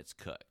kale when it's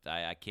cooked.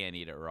 I can't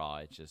eat it raw.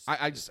 It's just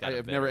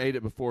I've never ate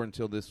it before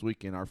until this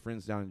weekend. Our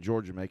friends down in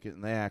Georgia make it,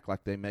 and they act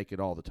like they make it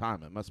all the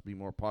time. It must be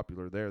more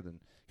popular there than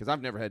because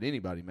I've never had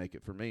anybody make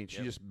it for me. And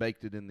she just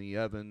baked it in the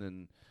oven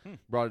and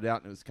brought it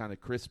out, and it was kind of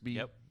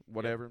crispy,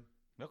 whatever.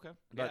 Okay,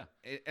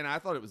 and I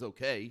thought it was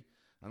okay.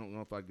 I don't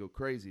know if I'd go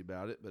crazy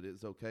about it, but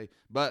it's okay.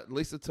 But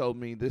Lisa told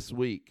me this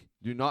week,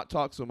 do not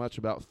talk so much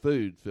about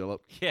food,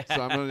 Phillip. Yeah.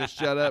 So I'm going to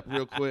shut up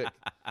real quick.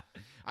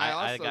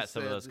 I got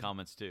some of those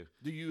comments too.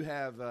 Do you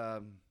have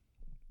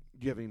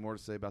any more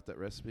to say about that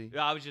recipe?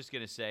 I was just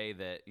going to say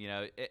that,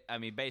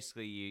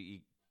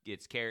 basically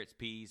it's carrots,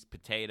 peas,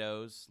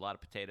 potatoes, a lot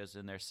of potatoes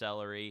in there,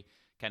 celery,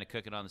 kind of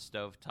cook it on the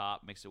stove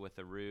top, mix it with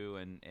the roux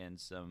and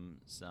some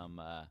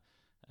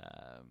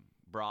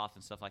broth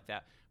and stuff like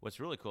that. What's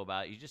really cool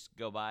about it, you just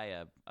go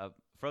buy a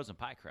frozen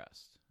pie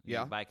crust.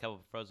 You buy a couple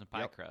of frozen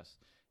pie crusts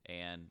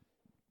and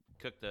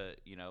cook the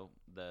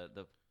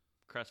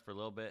crust for a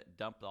little bit,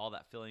 dump all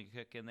that filling you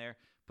cook in there,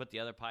 put the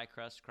other pie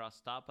crust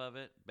across the top of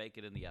it, bake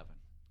it in the oven.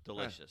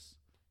 Delicious.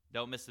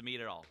 Don't miss the meat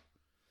at all.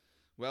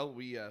 Well,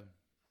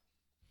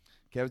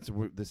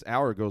 Kevin, this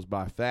hour goes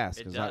by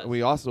fast because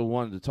we also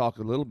wanted to talk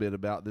a little bit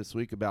about this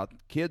week about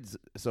kids.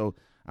 So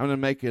I'm going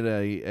to make it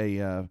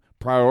a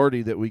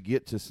priority that we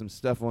get to some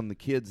stuff on the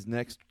kids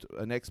next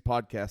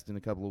podcast in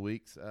a couple of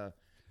weeks.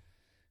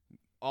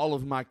 All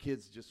of my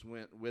kids just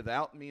went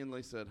without me and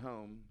Lisa at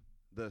home.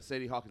 The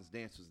Sadie Hawkins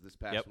dance was this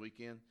past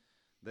weekend.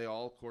 They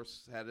all, of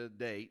course, had a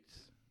date,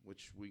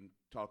 which we can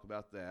talk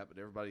about that.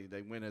 But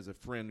they went as a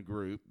friend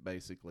group,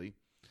 basically.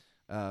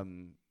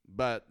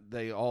 But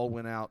they all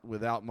went out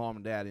without mom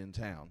and dad in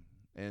town.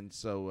 And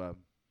so,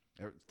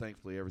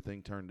 thankfully,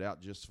 everything turned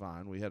out just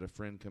fine. We had a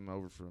friend come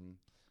over from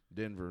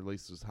Denver,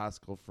 Lisa's high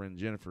school friend,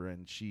 Jennifer,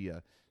 and she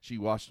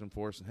watched them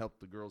for us and helped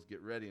the girls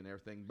get ready and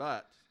everything.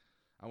 But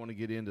I want to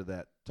get into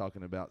that,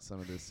 talking about some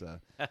of this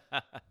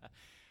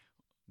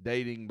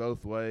dating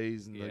both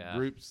ways and the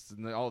groups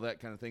and all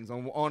that kind of things.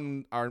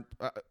 On our,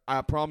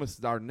 I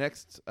promised our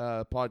next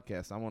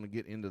podcast, I want to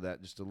get into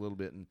that just a little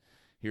bit and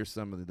hear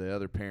some of the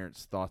other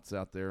parents' thoughts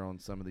out there on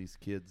some of these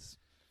kids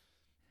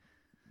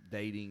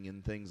dating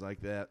and things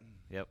like that.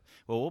 Yep.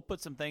 Well, we'll put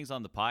some things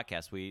on the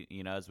podcast. We,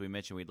 as we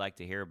mentioned, we'd like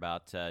to hear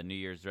about New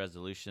Year's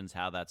resolutions,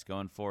 how that's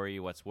going for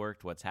you, what's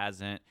worked, what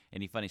hasn't,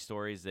 any funny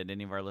stories that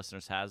any of our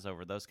listeners has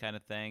over those kind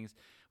of things.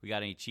 We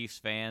got any Chiefs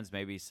fans,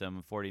 maybe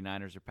some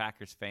 49ers or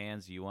Packers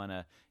fans you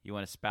wanna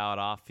spout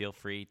off, feel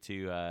free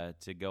to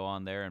go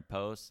on there and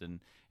post, and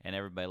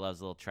everybody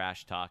loves a little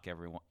trash talk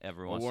every once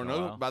in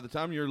a while. By the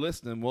time you're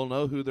listening, we'll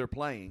know who they're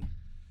playing.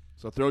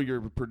 So throw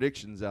your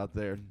predictions out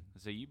there.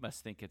 So you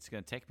must think it's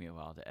going to take me a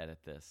while to edit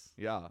this.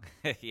 Yeah.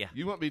 Yeah.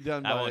 You won't be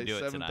done I by won't do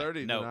it 7:30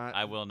 tonight. No, tonight.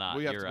 I will not.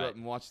 We have You're to go right. up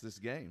and watch this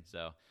game.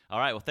 So, all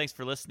right. Well, thanks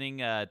for listening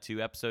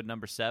to episode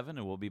number 7,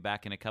 and we'll be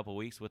back in a couple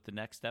weeks with the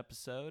next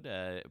episode.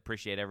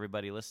 Appreciate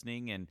everybody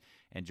listening and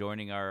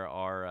joining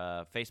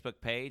our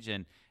Facebook page.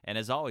 And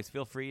as always,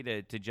 feel free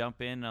to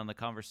jump in on the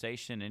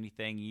conversation.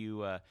 Anything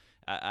you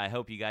I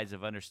hope you guys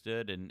have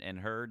understood and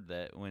heard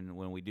that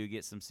when we do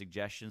get some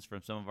suggestions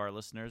from some of our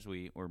listeners,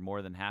 we're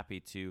more than happy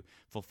to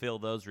fulfill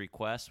those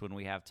requests when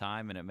we have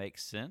time and it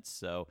makes sense.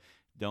 So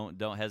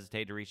don't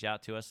hesitate to reach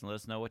out to us and let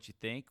us know what you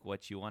think,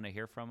 what you want to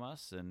hear from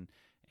us, and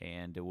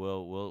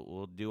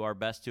we'll do our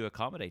best to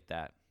accommodate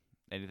that.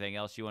 Anything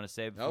else you want to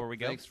say before we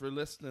go? Thanks for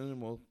listening,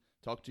 and we'll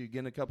talk to you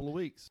again in a couple of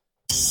weeks.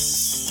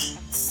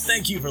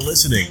 Thank you for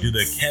listening to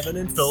the Kevin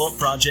and Phillip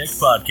Project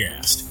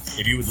Podcast.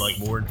 If you would like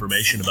more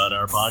information about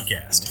our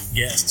podcast,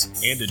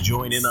 guests, and to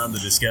join in on the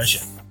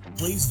discussion,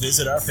 please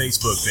visit our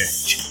Facebook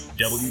page,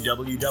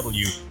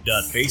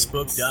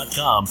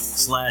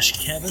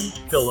 www.facebook.com/Kevin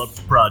Phillip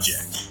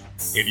Project.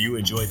 If you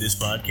enjoyed this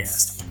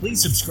podcast, please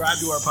subscribe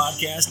to our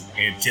podcast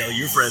and tell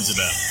your friends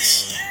about us.